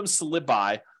Algorithms to Live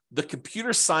By, The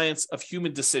Computer Science of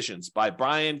Human Decisions by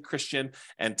Brian Christian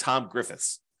and Tom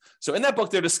Griffiths. So in that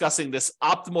book, they're discussing this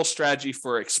optimal strategy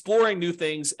for exploring new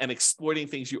things and exploiting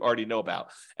things you already know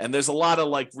about. And there's a lot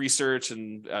of research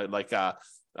and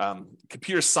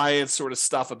computer science sort of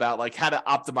stuff about how to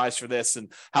optimize for this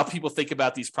and how people think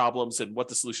about these problems and what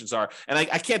the solutions are. And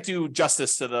I can't do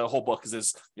justice to the whole book because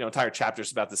there's entire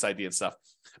chapters about this idea and stuff.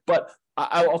 But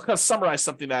I'll kind of summarize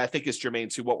something that I think is germane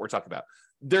to what we're talking about.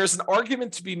 There's an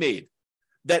argument to be made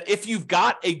that if you've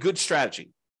got a good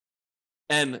strategy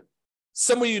and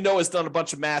someone has done a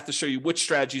bunch of math to show you which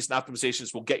strategies and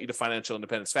optimizations will get you to financial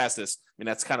independence fastest. I mean,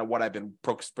 that's kind of what I've been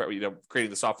creating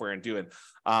the software and doing,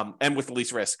 and with the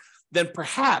least risk. Then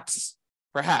perhaps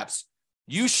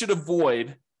you should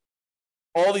avoid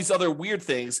all these other weird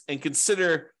things and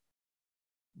consider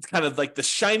kind of like the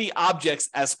shiny objects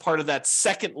as part of that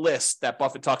second list that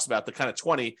Buffett talks about, the kind of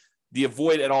 20, the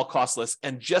avoid at all cost list,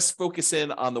 and just focus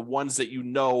in on the ones that you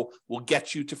know will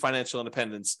get you to financial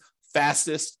independence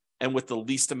fastest and with the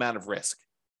least amount of risk.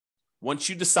 Once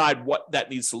you decide what that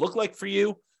needs to look like for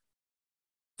you,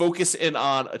 focus in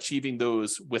on achieving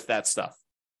those with that stuff,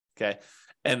 okay?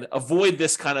 And avoid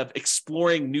this kind of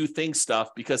exploring new things stuff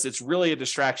because it's really a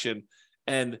distraction.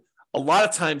 And a lot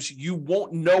of times you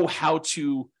won't know how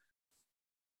to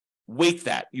weight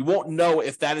that. You won't know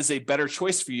if that is a better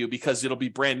choice for you because it'll be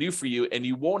brand new for you, and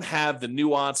you won't have the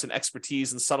nuance and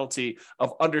expertise and subtlety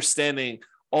of understanding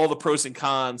all the pros and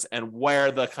cons and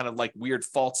where the kind of like weird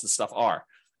faults and stuff are.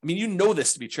 I mean, you know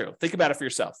this to be true. Think about it for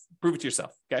yourself. Prove it to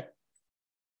yourself, okay?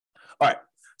 All right,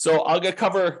 so I want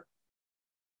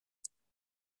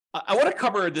to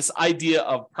cover this idea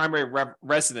of primary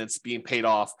residence being paid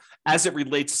off as it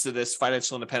relates to this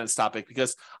financial independence topic,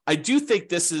 because I do think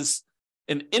this is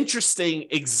an interesting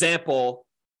example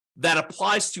that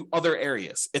applies to other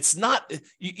areas. It's not,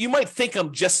 you might think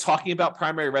I'm just talking about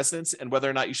primary residence and whether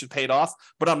or not you should pay it off,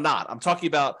 but I'm not. I'm talking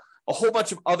about a whole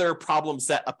bunch of other problems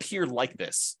that appear like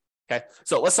this, okay?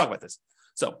 So let's talk about this.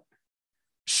 So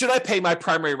should I pay my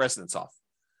primary residence off?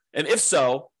 And if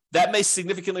so, that may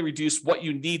significantly reduce what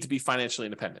you need to be financially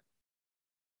independent.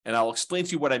 And I'll explain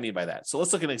to you what I mean by that. So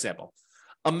let's look at an example.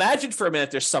 Imagine for a minute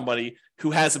there's somebody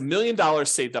who has $1 million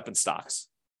saved up in stocks.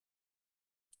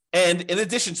 And in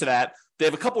addition to that, they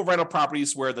have a couple of rental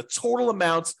properties where the total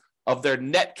amount of their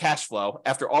net cash flow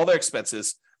after all their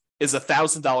expenses is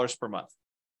 $1,000 per month.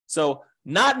 So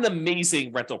not an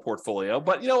amazing rental portfolio,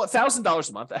 but $1,000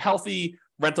 a month, a healthy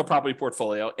rental property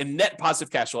portfolio and net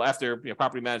positive cash flow after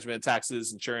property management,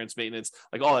 taxes, insurance, maintenance,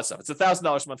 like all that stuff. It's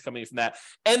 $1,000 a month coming in from that.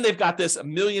 And they've got this $1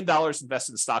 million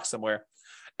invested in stocks somewhere.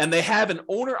 And they have an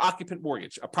owner-occupant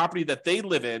mortgage, a property that they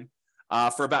live in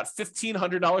for about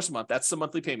 $1,500 a month. That's the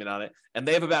monthly payment on it. And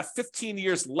they have about 15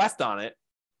 years left on it.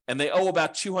 And they owe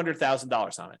about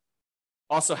 $200,000 on it.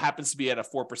 Also happens to be at a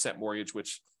 4% mortgage,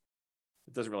 which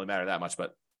it doesn't really matter that much,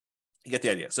 but you get the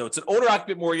idea. So it's an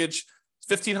owner-occupant mortgage,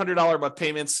 $1,500 a month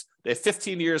payments. They have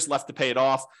 15 years left to pay it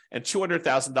off and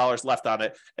 $200,000 left on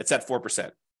it. It's at 4%.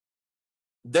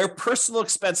 Their personal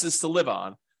expenses to live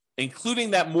on,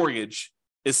 including that mortgage,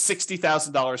 is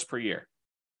 $60,000 per year.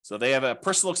 So they have a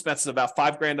personal expense of about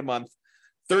 $5,000 a month.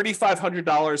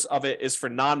 $3,500 of it is for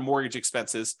non-mortgage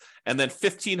expenses. And then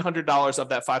 $1,500 of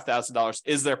that $5,000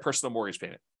 is their personal mortgage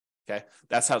payment. Okay.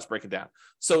 That's how it's breaking down.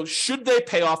 So should they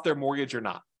pay off their mortgage or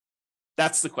not?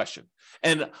 That's the question.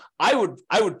 And I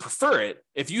would prefer it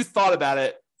if you thought about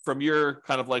it from your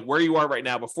kind of like where you are right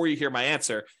now before you hear my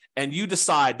answer, and you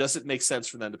decide, does it make sense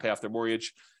for them to pay off their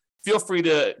mortgage? Feel free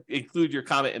to include your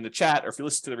comment in the chat, or if you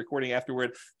listen to the recording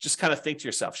afterward, just kind of think to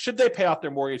yourself, should they pay off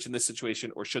their mortgage in this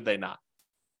situation or should they not?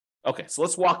 Okay, so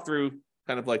let's walk through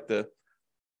kind of like the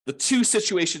two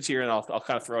situations here, and I'll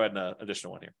kind of throw in an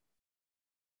additional one here.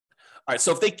 All right,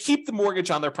 so if they keep the mortgage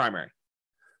on their primary,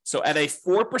 so at a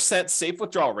 4% safe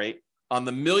withdrawal rate on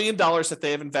the $1 million that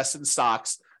they have invested in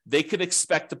stocks, they could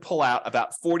expect to pull out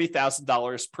about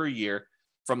 $40,000 per year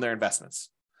from their investments.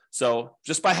 So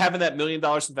just by having that $1 million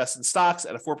invested in stocks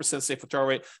at a 4% safe withdrawal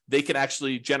rate, they can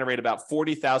actually generate about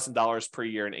 $40,000 per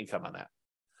year in income on that.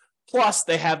 Plus,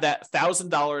 they have that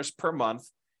 $1,000 per month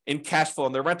in cash flow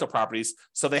on their rental properties.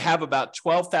 So they have about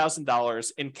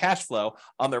 $12,000 in cash flow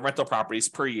on their rental properties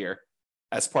per year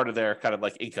as part of their kind of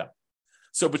like income.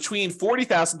 So between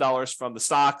 $40,000 from the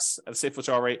stocks at a safe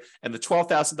withdrawal rate and the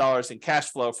 $12,000 in cash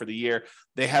flow for the year,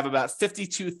 they have about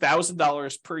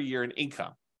 $52,000 per year in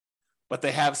income. But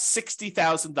they have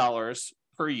 $60,000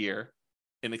 per year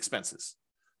in expenses.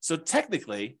 So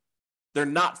technically, they're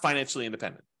not financially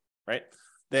independent, right?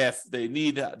 They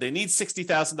need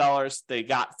 $60,000. They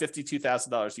got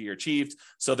 $52,000 a year achieved.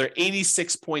 So they're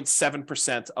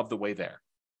 86.7% of the way there.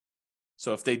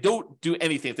 So if they don't do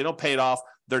anything, if they don't pay it off,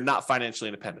 they're not financially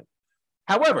independent.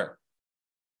 However,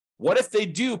 what if they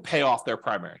do pay off their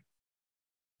primary?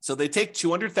 So they take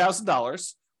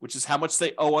 $200,000, which is how much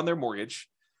they owe on their mortgage,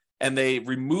 and they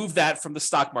remove that from the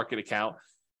stock market account.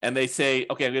 And they say,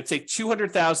 okay, I'm going to take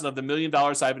 $200,000 of the $1 million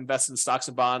I've invested in stocks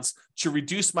and bonds to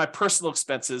reduce my personal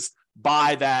expenses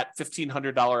by that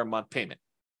 $1,500 a month payment.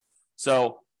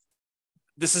 So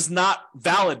this is not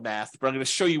valid math, but I'm going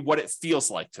to show you what it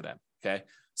feels like to them. Okay.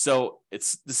 So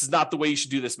this is not the way you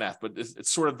should do this math, but it's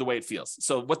sort of the way it feels.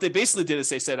 So what they basically did is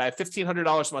they said, I have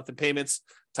 $1,500 a month in payments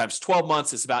times 12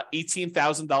 months. It's about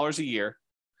 $18,000 a year.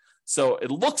 So it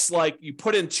looks like you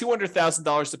put in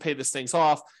 $200,000 to pay this things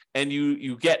off, and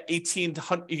you get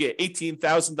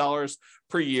 $18,000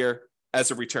 per year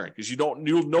as a return because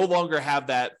you'll no longer have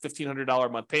that $1,500 a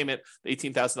month payment, the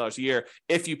 $18,000 a year.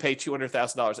 If you pay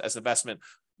 $200,000 as investment,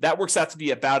 that works out to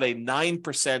be about a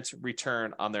 9%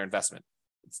 return on their investment.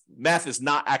 Math is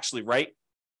not actually right,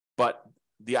 but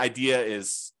the idea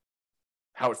is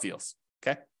how it feels.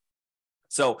 Okay.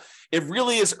 So it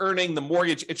really is earning the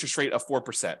mortgage interest rate of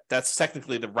 4%. That's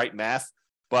technically the right math,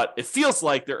 but it feels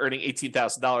like they're earning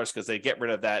 $18,000 because they get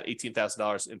rid of that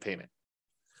 $18,000 in payment.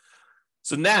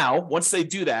 So now, once they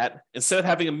do that, instead of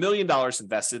having $1 million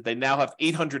invested, they now have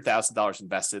 $800,000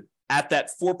 invested at that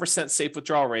 4% safe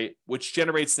withdrawal rate, which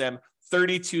generates them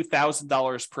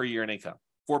 $32,000 per year in income.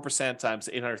 4% times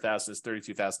 800,000 is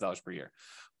 $32,000 per year.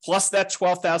 Plus that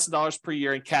 $12,000 per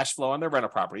year in cash flow on their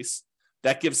rental properties.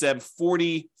 That gives them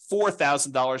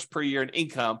 $44,000 per year in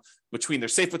income between their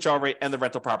safe withdrawal rate and the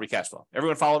rental property cash flow.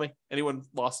 Everyone follow me? Anyone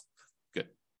lost? Good.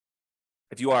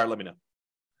 If you are, let me know.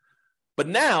 But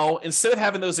now, instead of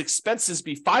having those expenses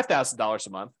be $5,000 a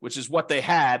month, which is what they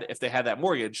had if they had that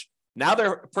mortgage, now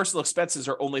their personal expenses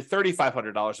are only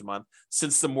 $3,500 a month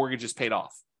since the mortgage is paid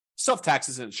off. Still have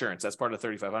taxes and insurance. That's part of the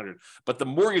 $3,500. But the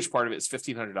mortgage part of it is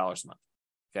 $1,500 a month.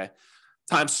 Okay.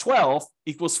 Times 12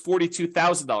 equals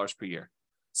 $42,000 per year.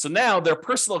 So now their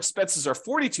personal expenses are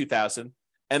 $42,000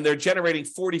 and they're generating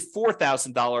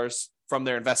 $44,000 from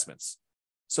their investments.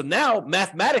 So now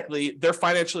mathematically, they're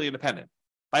financially independent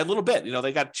by a little bit.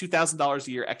 They got $2,000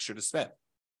 a year extra to spend,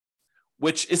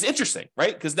 which is interesting,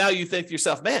 right? Because now you think to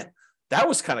yourself, man, that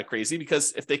was kind of crazy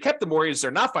because if they kept the mortgage,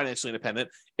 they're not financially independent.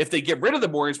 If they get rid of the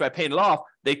mortgage by paying it off,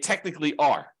 they technically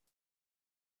are.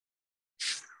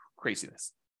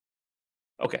 Craziness.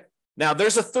 Okay. Now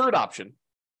there's a third option.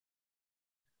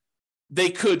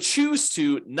 They could choose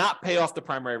to not pay off the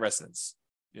primary residence,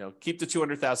 keep the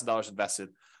 $200,000 invested,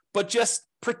 but just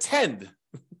pretend,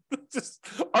 just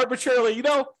arbitrarily,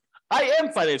 I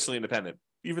am financially independent,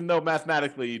 even though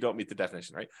mathematically you don't meet the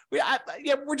definition, right?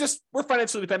 We're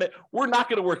financially independent. We're not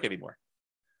going to work anymore.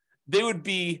 They would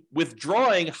be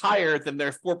withdrawing higher than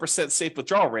their 4% safe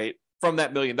withdrawal rate from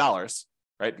that $1 million,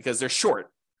 right? Because they're short.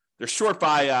 They're short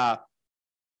by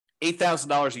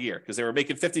 $8,000 a year because they were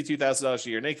making $52,000 a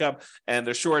year in income, and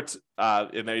they're short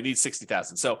and they need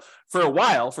 $60,000. So for a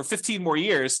while, for 15 more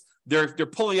years, they're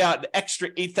pulling out an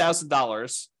extra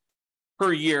 $8,000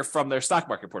 per year from their stock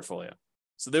market portfolio.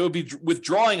 So they would be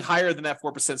withdrawing higher than that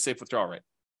 4% safe withdrawal rate.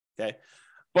 Okay,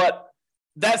 but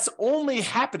that's only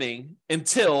happening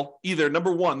until either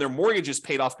number one, their mortgage is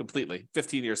paid off completely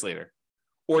 15 years later,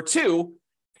 or two,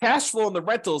 cash flow in the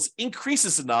rentals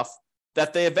increases enough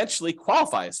that they eventually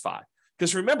qualify as FI.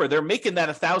 Because remember, they're making that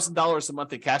 $1,000 a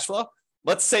month in cash flow.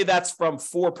 Let's say that's from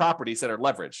 4 properties that are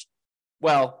leveraged.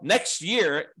 Well, next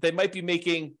year, they might be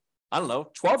making,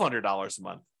 $1,200 a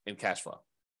month in cash flow.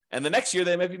 And the next year,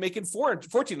 they might be making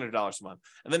 $1,400 a month.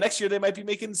 And the next year, they might be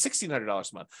making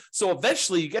 $1,600 a month. So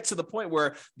eventually, you get to the point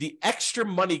where the extra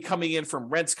money coming in from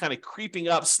rents kind of creeping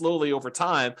up slowly over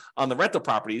time on the rental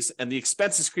properties, and the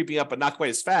expenses creeping up, but not quite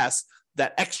as fast.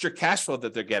 That extra cash flow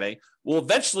that they're getting will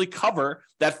eventually cover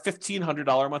that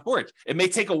 $1,500 a month mortgage. It may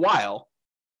take a while,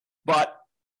 but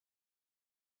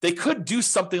they could do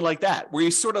something like that, where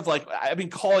you sort of I've been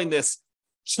calling this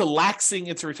chillaxing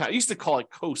into retirement. I used to call it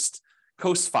coast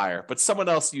fire, but someone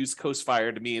else used coast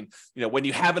fire to mean, when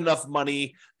you have enough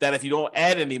money that if you don't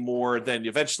add any more, then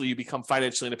eventually you become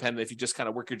financially independent if you just kind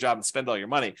of work your job and spend all your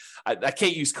money. I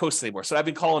can't use coast anymore. So I've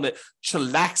been calling it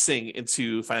chillaxing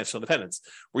into financial independence,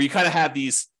 where you kind of have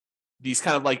these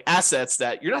kind of assets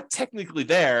that you're not technically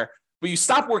there, but you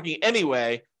stop working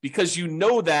anyway, because you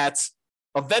know that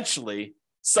eventually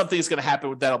something is going to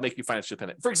happen that'll make you financially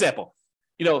independent. For example,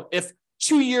 if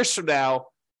 2 years from now,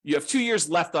 you have 2 years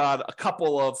left on a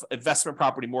couple of investment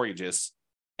property mortgages,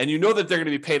 and you know that they're going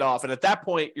to be paid off. And at that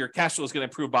point, your cash flow is going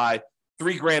to improve by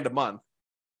 $3,000 a month.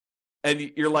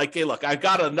 And you're like, hey, look, I've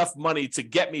got enough money to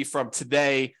get me from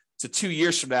today to 2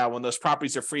 years from now when those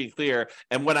properties are free and clear.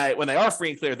 And when they are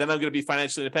free and clear, then I'm going to be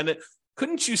financially independent.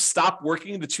 Couldn't you stop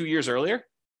working the 2 years earlier?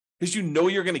 Because you know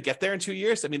you're going to get there in 2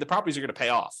 years. I mean, the properties are going to pay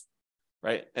off,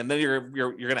 right? And then you're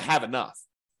going to have enough.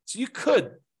 So you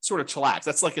could sort of chillax.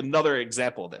 That's another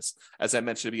example of this, as I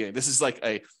mentioned at the beginning. This is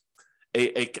a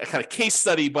kind of case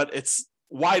study, but it's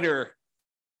wider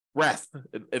breadth.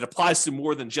 It applies to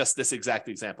more than just this exact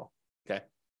example. Okay.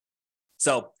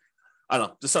 So I don't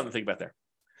know, just something to think about there.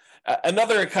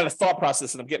 Another kind of thought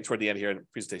process, and I'm getting toward the end here in the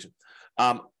presentation.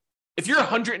 If you're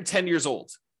 110 years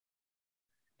old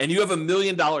and you have $1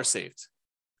 million saved,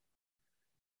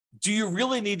 do you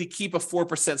really need to keep a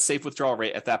 4% safe withdrawal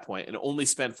rate at that point and only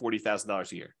spend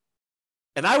 $40,000 a year?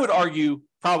 And I would argue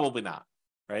probably not,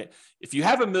 right? If you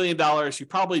have $1 million, you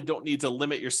probably don't need to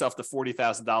limit yourself to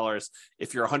 $40,000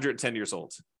 if you're 110 years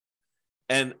old.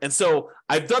 And so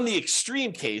I've done the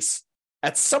extreme case.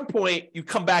 At some point, you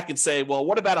come back and say, well,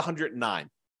 what about 109?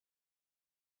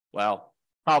 Well,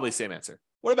 probably same answer.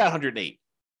 What about 108?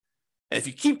 And if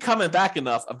you keep coming back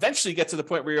enough, eventually you get to the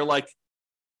point where you're like,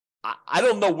 I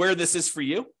don't know where this is for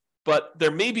you, but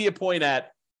there may be a point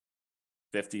at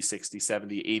 50, 60,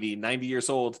 70, 80, 90 years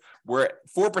old where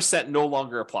 4% no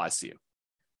longer applies to you.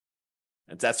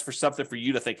 And that's for something for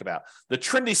you to think about. The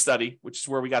Trinity study, which is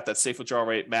where we got that safe withdrawal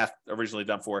rate math originally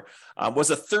done for, was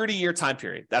a 30-year time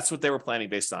period. That's what they were planning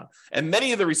based on. And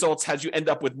many of the results had you end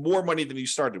up with more money than you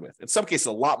started with. In some cases,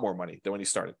 a lot more money than when you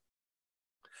started.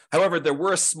 However, there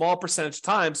were a small percentage of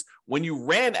times when you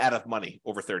ran out of money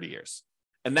over 30 years.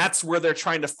 And that's where they're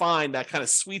trying to find that kind of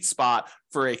sweet spot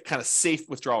for a kind of safe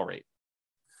withdrawal rate.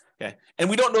 Okay. And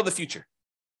we don't know the future,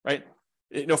 right?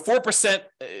 4%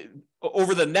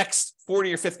 over the next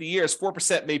 40 or 50 years,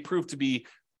 4% may prove to be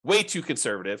way too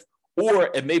conservative, or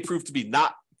it may prove to be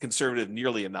not conservative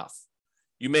nearly enough.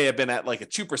 You may have been at like a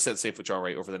 2% safe withdrawal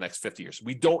rate over the next 50 years.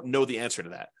 We don't know the answer to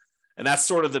that. And that's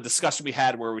sort of the discussion we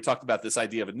had where we talked about this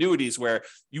idea of annuities, where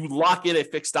you lock in a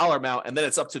fixed dollar amount and then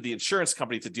it's up to the insurance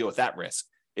company to deal with that risk.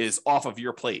 It is off of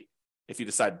your plate if you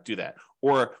decide to do that.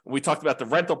 Or when we talked about the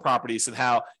rental properties and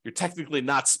how you're technically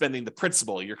not spending the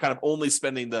principal, you're kind of only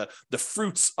spending the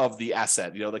fruits of the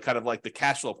asset, the kind of like the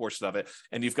cash flow portion of it.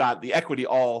 And you've got the equity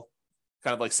all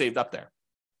kind of like saved up there.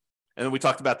 And then we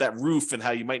talked about that roof and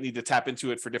how you might need to tap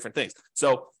into it for different things.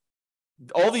 So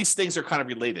all these things are kind of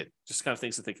related, just kind of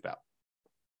things to think about.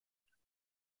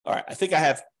 All right, I think I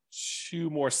have 2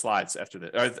 more slides after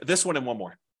this, or this one and one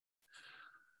more.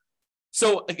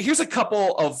 So here's a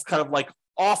couple of kind of like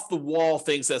off the wall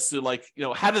things as to like,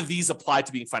 how do these apply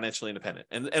to being financially independent?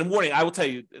 And warning, I will tell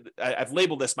you, I've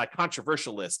labeled this my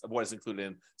controversial list of what is included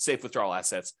in safe withdrawal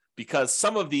assets because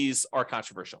some of these are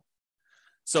controversial.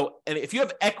 So, and if you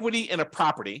have equity in a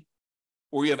property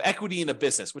or you have equity in a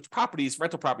business, which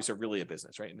rental properties are really a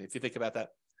business, right? And if you think about that,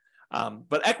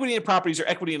 but equity in properties or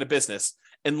equity in a business,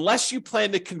 unless you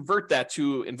plan to convert that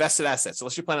to invested assets,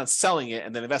 unless you plan on selling it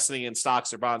and then investing in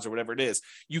stocks or bonds or whatever it is,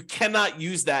 you cannot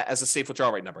use that as a safe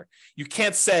withdrawal rate number. You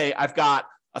can't say, I've got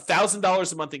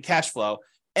 $1,000 a month in cash flow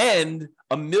and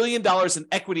 $1 million in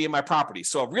equity in my property.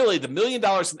 So really the $1 million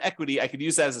in equity, I could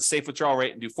use that as a safe withdrawal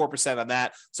rate and do 4% on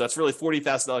that. So it's really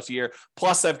 $40,000 a year.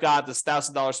 Plus I've got this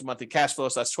 $1,000 a month in cash flow.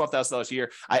 So that's $12,000 a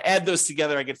year. I add those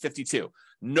together, I get 52.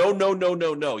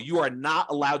 No. You are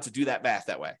not allowed to do that math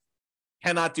that way.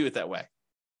 Cannot do it that way.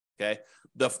 Okay.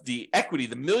 The equity,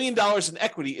 the $1 million in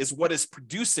equity is what is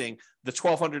producing the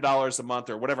 $1,200 a month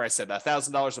or whatever I said,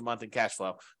 $1,000 a month in cash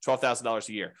flow, $12,000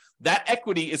 a year. That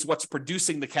equity is what's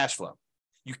producing the cash flow.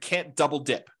 You can't double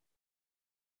dip.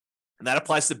 And that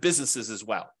applies to businesses as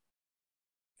well.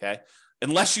 Okay.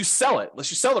 Unless you sell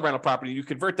the rental property, you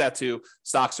convert that to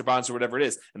stocks or bonds or whatever it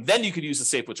is. And then you could use a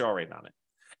safe withdrawal rate on it.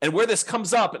 And where this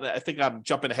comes up, and I think I'm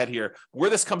jumping ahead here,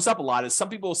 where this comes up a lot is some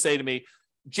people will say to me,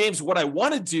 James, what I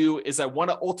want to do is I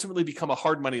want to ultimately become a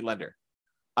hard money lender.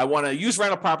 I want to use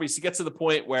rental properties to get to the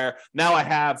point where now I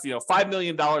have, $5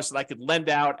 million that I could lend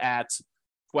out at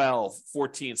 12,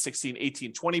 14, 16,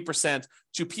 18, 20%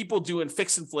 to people doing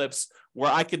fix and flips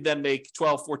where I could then make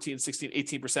 12, 14, 16,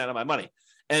 18% of my money.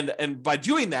 And by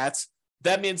doing that,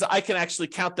 that means I can actually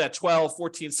count that 12,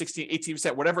 14, 16,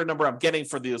 18%, whatever number I'm getting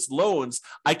for those loans,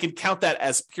 I can count that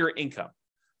as pure income.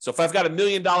 So if I've got $1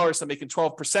 million, I'm making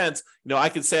 12%, I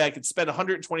can say I could spend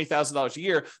 $120,000 a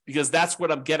year because that's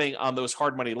what I'm getting on those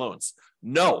hard money loans.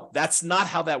 No, that's not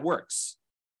how that works.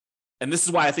 And this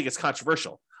is why I think it's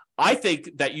controversial. I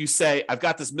think that you say, I've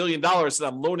got this $1 million that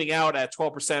I'm loaning out at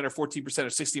 12% or 14% or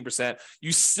 16%.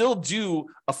 You still do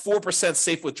a 4%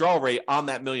 safe withdrawal rate on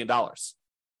that $1 million.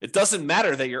 It doesn't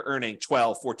matter that you're earning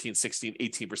 12, 14, 16,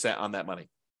 18% on that money.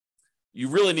 You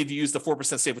really need to use the 4%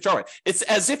 safe withdrawal rate. It's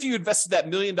as if you invested that $1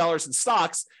 million in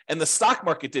stocks and the stock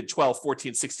market did 12,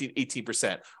 14, 16,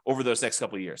 18% over those next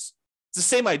couple of years. It's the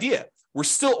same idea. We're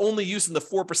still only using the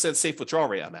 4% safe withdrawal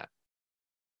rate on that.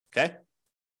 Okay?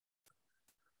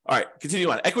 All right, continue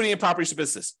on. Equity in properties or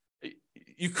business.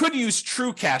 You could use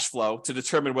true cash flow to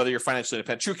determine whether you're financially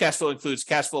independent. True cash flow includes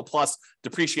cash flow plus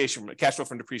depreciation, cash flow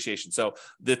from depreciation. So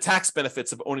the tax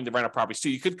benefits of owning the rental properties too,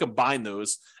 you could combine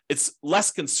those. It's less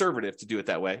conservative to do it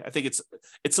that way. I think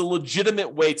it's a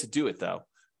legitimate way to do it though,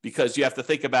 because you have to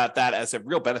think about that as a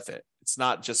real benefit. It's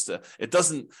not just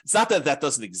it's not that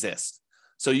doesn't exist.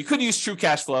 So you could use true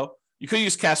cash flow. You could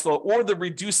use cash flow or the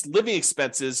reduced living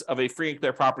expenses of a free and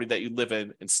clear property that you live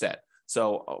in instead.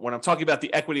 So when I'm talking about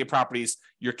the equity of properties,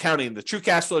 you're counting the true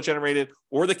cash flow generated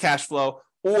or the cash flow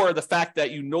or the fact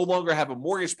that you no longer have a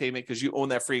mortgage payment because you own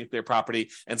that free and clear property.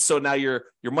 And so now your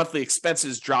monthly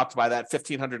expenses dropped by that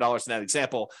 $1,500 in that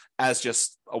example as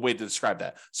just a way to describe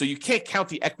that. So you can't count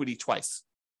the equity twice.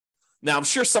 Now, I'm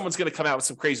sure someone's going to come out with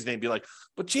some crazy thing and be like,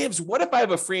 but James, what if I have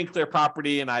a free and clear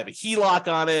property and I have a HELOC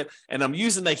on it and I'm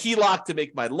using the HELOC to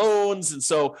make my loans? And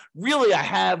so really I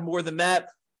have more than that.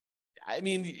 I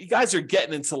mean, you guys are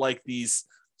getting into like these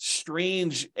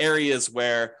strange areas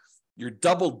where you're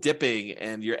double dipping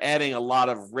and you're adding a lot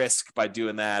of risk by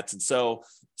doing that. And so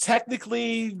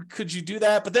technically, could you do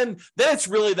that? But then it's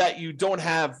really that you don't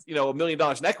have, $1 million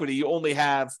in equity. You only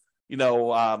have,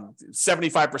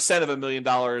 75% of $1 million,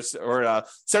 or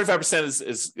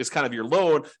 75% is kind of your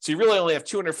loan. So you really only have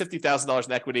 $250,000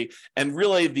 in equity. And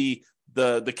really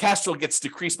the cash flow gets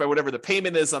decreased by whatever the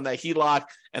payment is on that HELOC.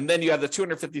 And then you have the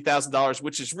 $250,000,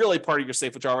 which is really part of your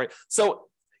safe withdrawal rate. So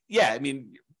yeah, I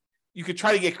mean, you could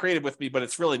try to get creative with me, but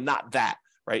it's really not that,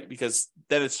 right? Because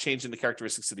then it's changing the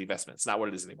characteristics of the investment. It's not what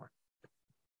it is anymore.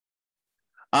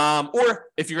 Or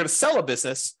if you're going to sell a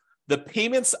business, the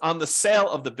payments on the sale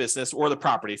of the business or the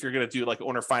property, if you're going to do like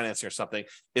owner financing or something,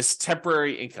 is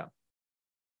temporary income.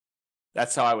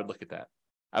 That's how I would look at that.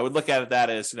 I would look at it that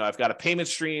as, I've got a payment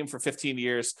stream for 15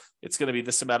 years. It's going to be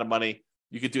this amount of money.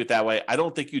 You could do it that way. I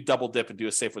don't think you double dip and do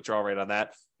a safe withdrawal rate on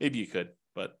that. Maybe you could,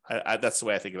 but that's the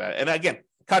way I think about it. And again,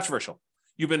 controversial.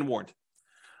 You've been warned.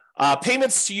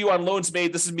 Payments to you on loans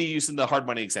made. This is me using the hard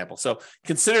money example. So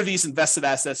consider these invested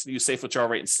assets and use safe withdrawal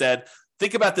rate instead.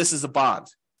 Think about this as a bond.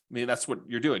 I mean, that's what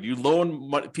you're doing. You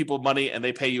loan people money and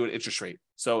they pay you an interest rate.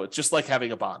 So it's just like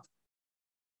having a bond.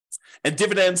 And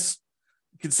dividends,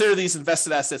 consider these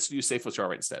invested assets and use safe withdrawal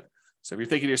rate instead. So if you're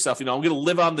thinking to yourself, I'm going to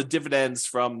live on the dividends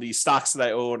from the stocks that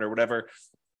I own or whatever,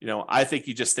 I think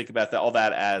you just think about all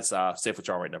that as safe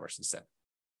withdrawal rate numbers instead.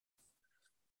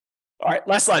 All right,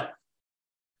 last slide.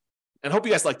 And hope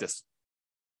you guys like this.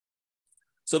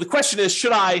 So the question is,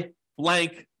 should I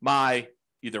blank my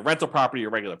either rental property or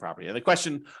regular property? And the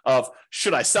question of,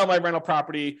 should I sell my rental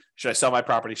property? Should I sell my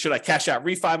property? Should I cash out,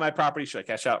 refi my property? Should I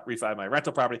cash out, refi my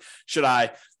rental property? Should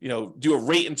I, do a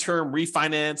rate and term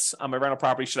refinance on my rental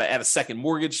property? Should I add a second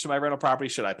mortgage to my rental property?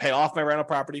 Should I pay off my rental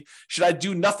property? Should I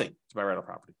do nothing to my rental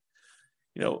property?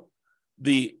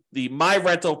 The my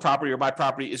rental property or my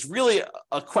property is really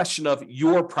a question of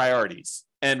your priorities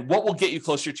and what will get you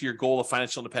closer to your goal of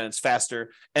financial independence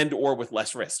faster and or with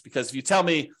less risk. Because if you tell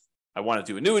me I want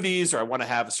to do annuities or I want to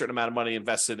have a certain amount of money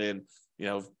invested in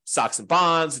stocks and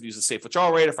bonds and use a safe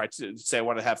withdrawal rate, if I say I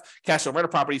want to have cash on rental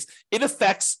properties, it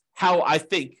affects how I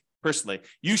think personally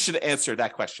you should answer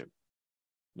that question.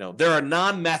 There are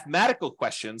non-mathematical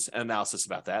questions and analysis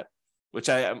about that, which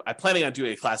I'm planning on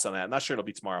doing a class on that. I'm not sure it'll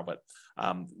be tomorrow, but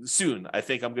soon. I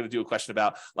think I'm going to do a question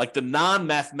about like the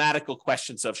non-mathematical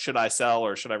questions of should I sell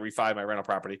or should I refi my rental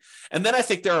property? And then I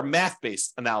think there are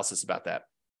math-based analysis about that.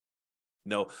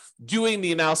 Doing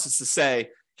the analysis to say,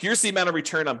 here's the amount of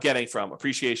return I'm getting from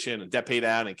appreciation and debt pay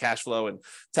down and cash flow and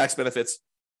tax benefits.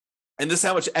 And this is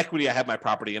how much equity I have in my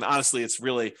property. And honestly, it's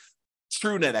really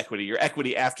true net equity, your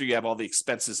equity after you have all the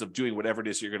expenses of doing whatever it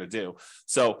is you're going to do.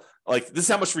 So like this is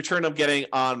how much return I'm getting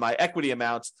on my equity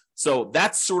amounts. So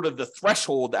that's sort of the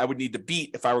threshold I would need to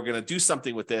beat if I were going to do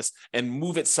something with this and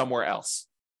move it somewhere else.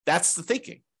 That's the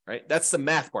thinking, right? That's the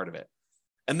math part of it.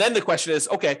 And then the question is,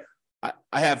 okay,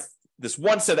 I have this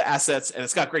one set of assets and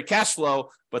it's got great cash flow,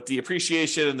 but the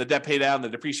appreciation and the debt pay down, the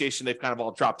depreciation, they've kind of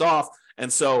all dropped off.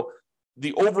 And so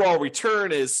the overall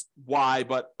return is Y,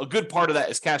 but a good part of that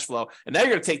is cash flow. And now you're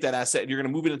going to take that asset and you're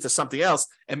going to move it into something else.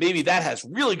 And maybe that has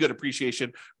really good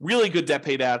appreciation, really good debt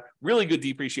pay down, really good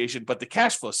depreciation, but the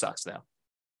cash flow sucks now.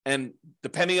 And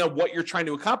depending on what you're trying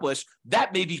to accomplish,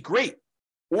 that may be great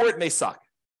or it may suck,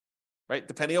 right?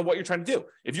 Depending on what you're trying to do.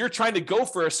 If you're trying to go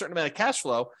for a certain amount of cash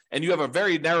flow and you have a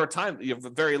very narrow time, you have a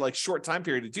very short time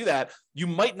period to do that, you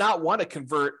might not want to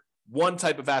convert one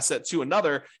type of asset to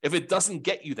another if it doesn't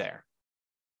get you there.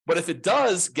 But if it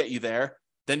does get you there,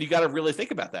 then you got to really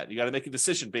think about that. You got to make a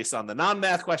decision based on the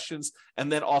non-math questions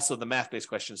and then also the math-based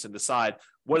questions and decide,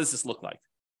 what does this look like?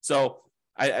 So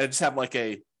I just have like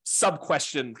a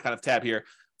sub-question kind of tab here.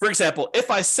 For example, if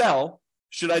I sell,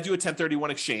 should I do a 1031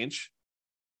 exchange?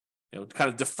 Kind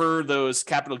of defer those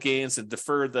capital gains and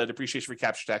defer the depreciation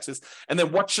recapture taxes. And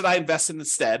then what should I invest in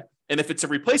instead? And if it's a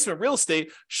replacement real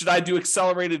estate, should I do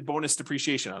accelerated bonus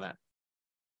depreciation on that?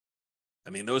 I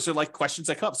mean, those are like questions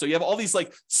that come up. So you have all these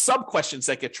like sub questions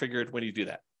that get triggered when you do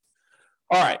that.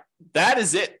 All right. That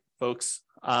is it, folks.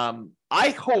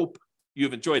 I hope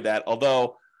you've enjoyed that,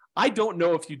 although I don't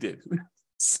know if you did.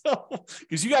 So,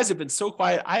 because you guys have been so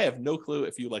quiet, I have no clue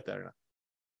if you like that or not.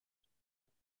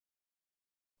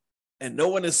 And no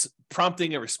one is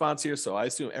prompting a response here, so I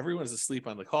assume everyone is asleep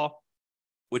on the call,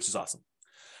 which is awesome.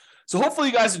 So hopefully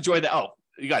you guys enjoyed that. Oh,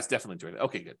 you guys definitely enjoyed it.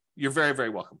 Okay, good. You're very, very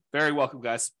welcome. Very welcome,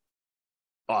 guys.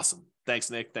 Awesome.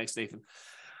 Thanks, Nick. Thanks, Nathan.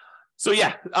 So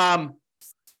yeah,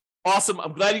 awesome.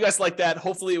 I'm glad you guys like that.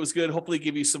 Hopefully it was good. Hopefully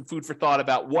give you some food for thought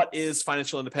about what is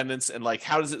financial independence and like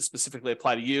how does it specifically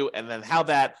apply to you, and then how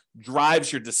that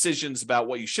drives your decisions about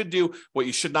what you should do, what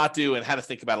you should not do, and how to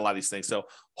think about a lot of these things. So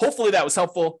hopefully that was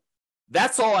helpful.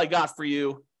 That's all I got for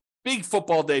you. Big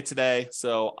football day today.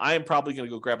 So I am probably going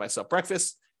to go grab myself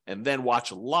breakfast and then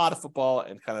watch a lot of football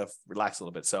and kind of relax a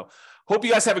little bit. So hope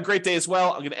you guys have a great day as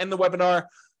well. I'm going to end the webinar.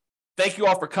 Thank you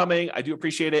all for coming. I do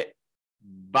appreciate it.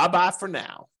 Bye-bye for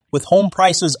now. With home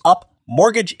prices up,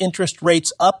 mortgage interest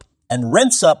rates up, and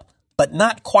rents up, but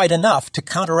not quite enough to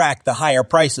counteract the higher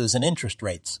prices and interest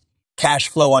rates. Cash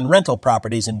flow on rental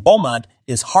properties in Beaumont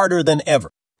is harder than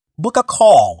ever. Book a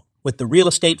call with the Real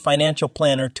Estate Financial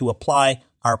Planner to apply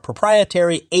our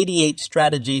proprietary 88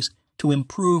 strategies to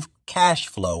improve cash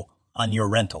flow on your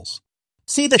rentals.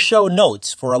 See the show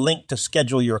notes for a link to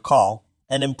schedule your call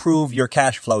and improve your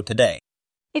cash flow today.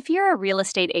 If you're a real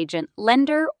estate agent,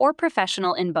 lender, or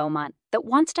professional in Beaumont that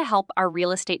wants to help our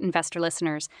real estate investor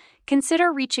listeners,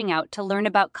 consider reaching out to learn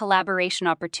about collaboration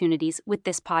opportunities with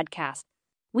this podcast.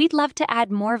 We'd love to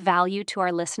add more value to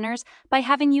our listeners by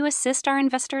having you assist our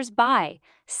investors buy,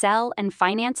 sell, and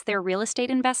finance their real estate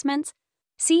investments.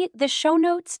 See the show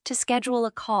notes to schedule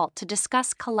a call to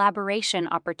discuss collaboration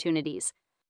opportunities.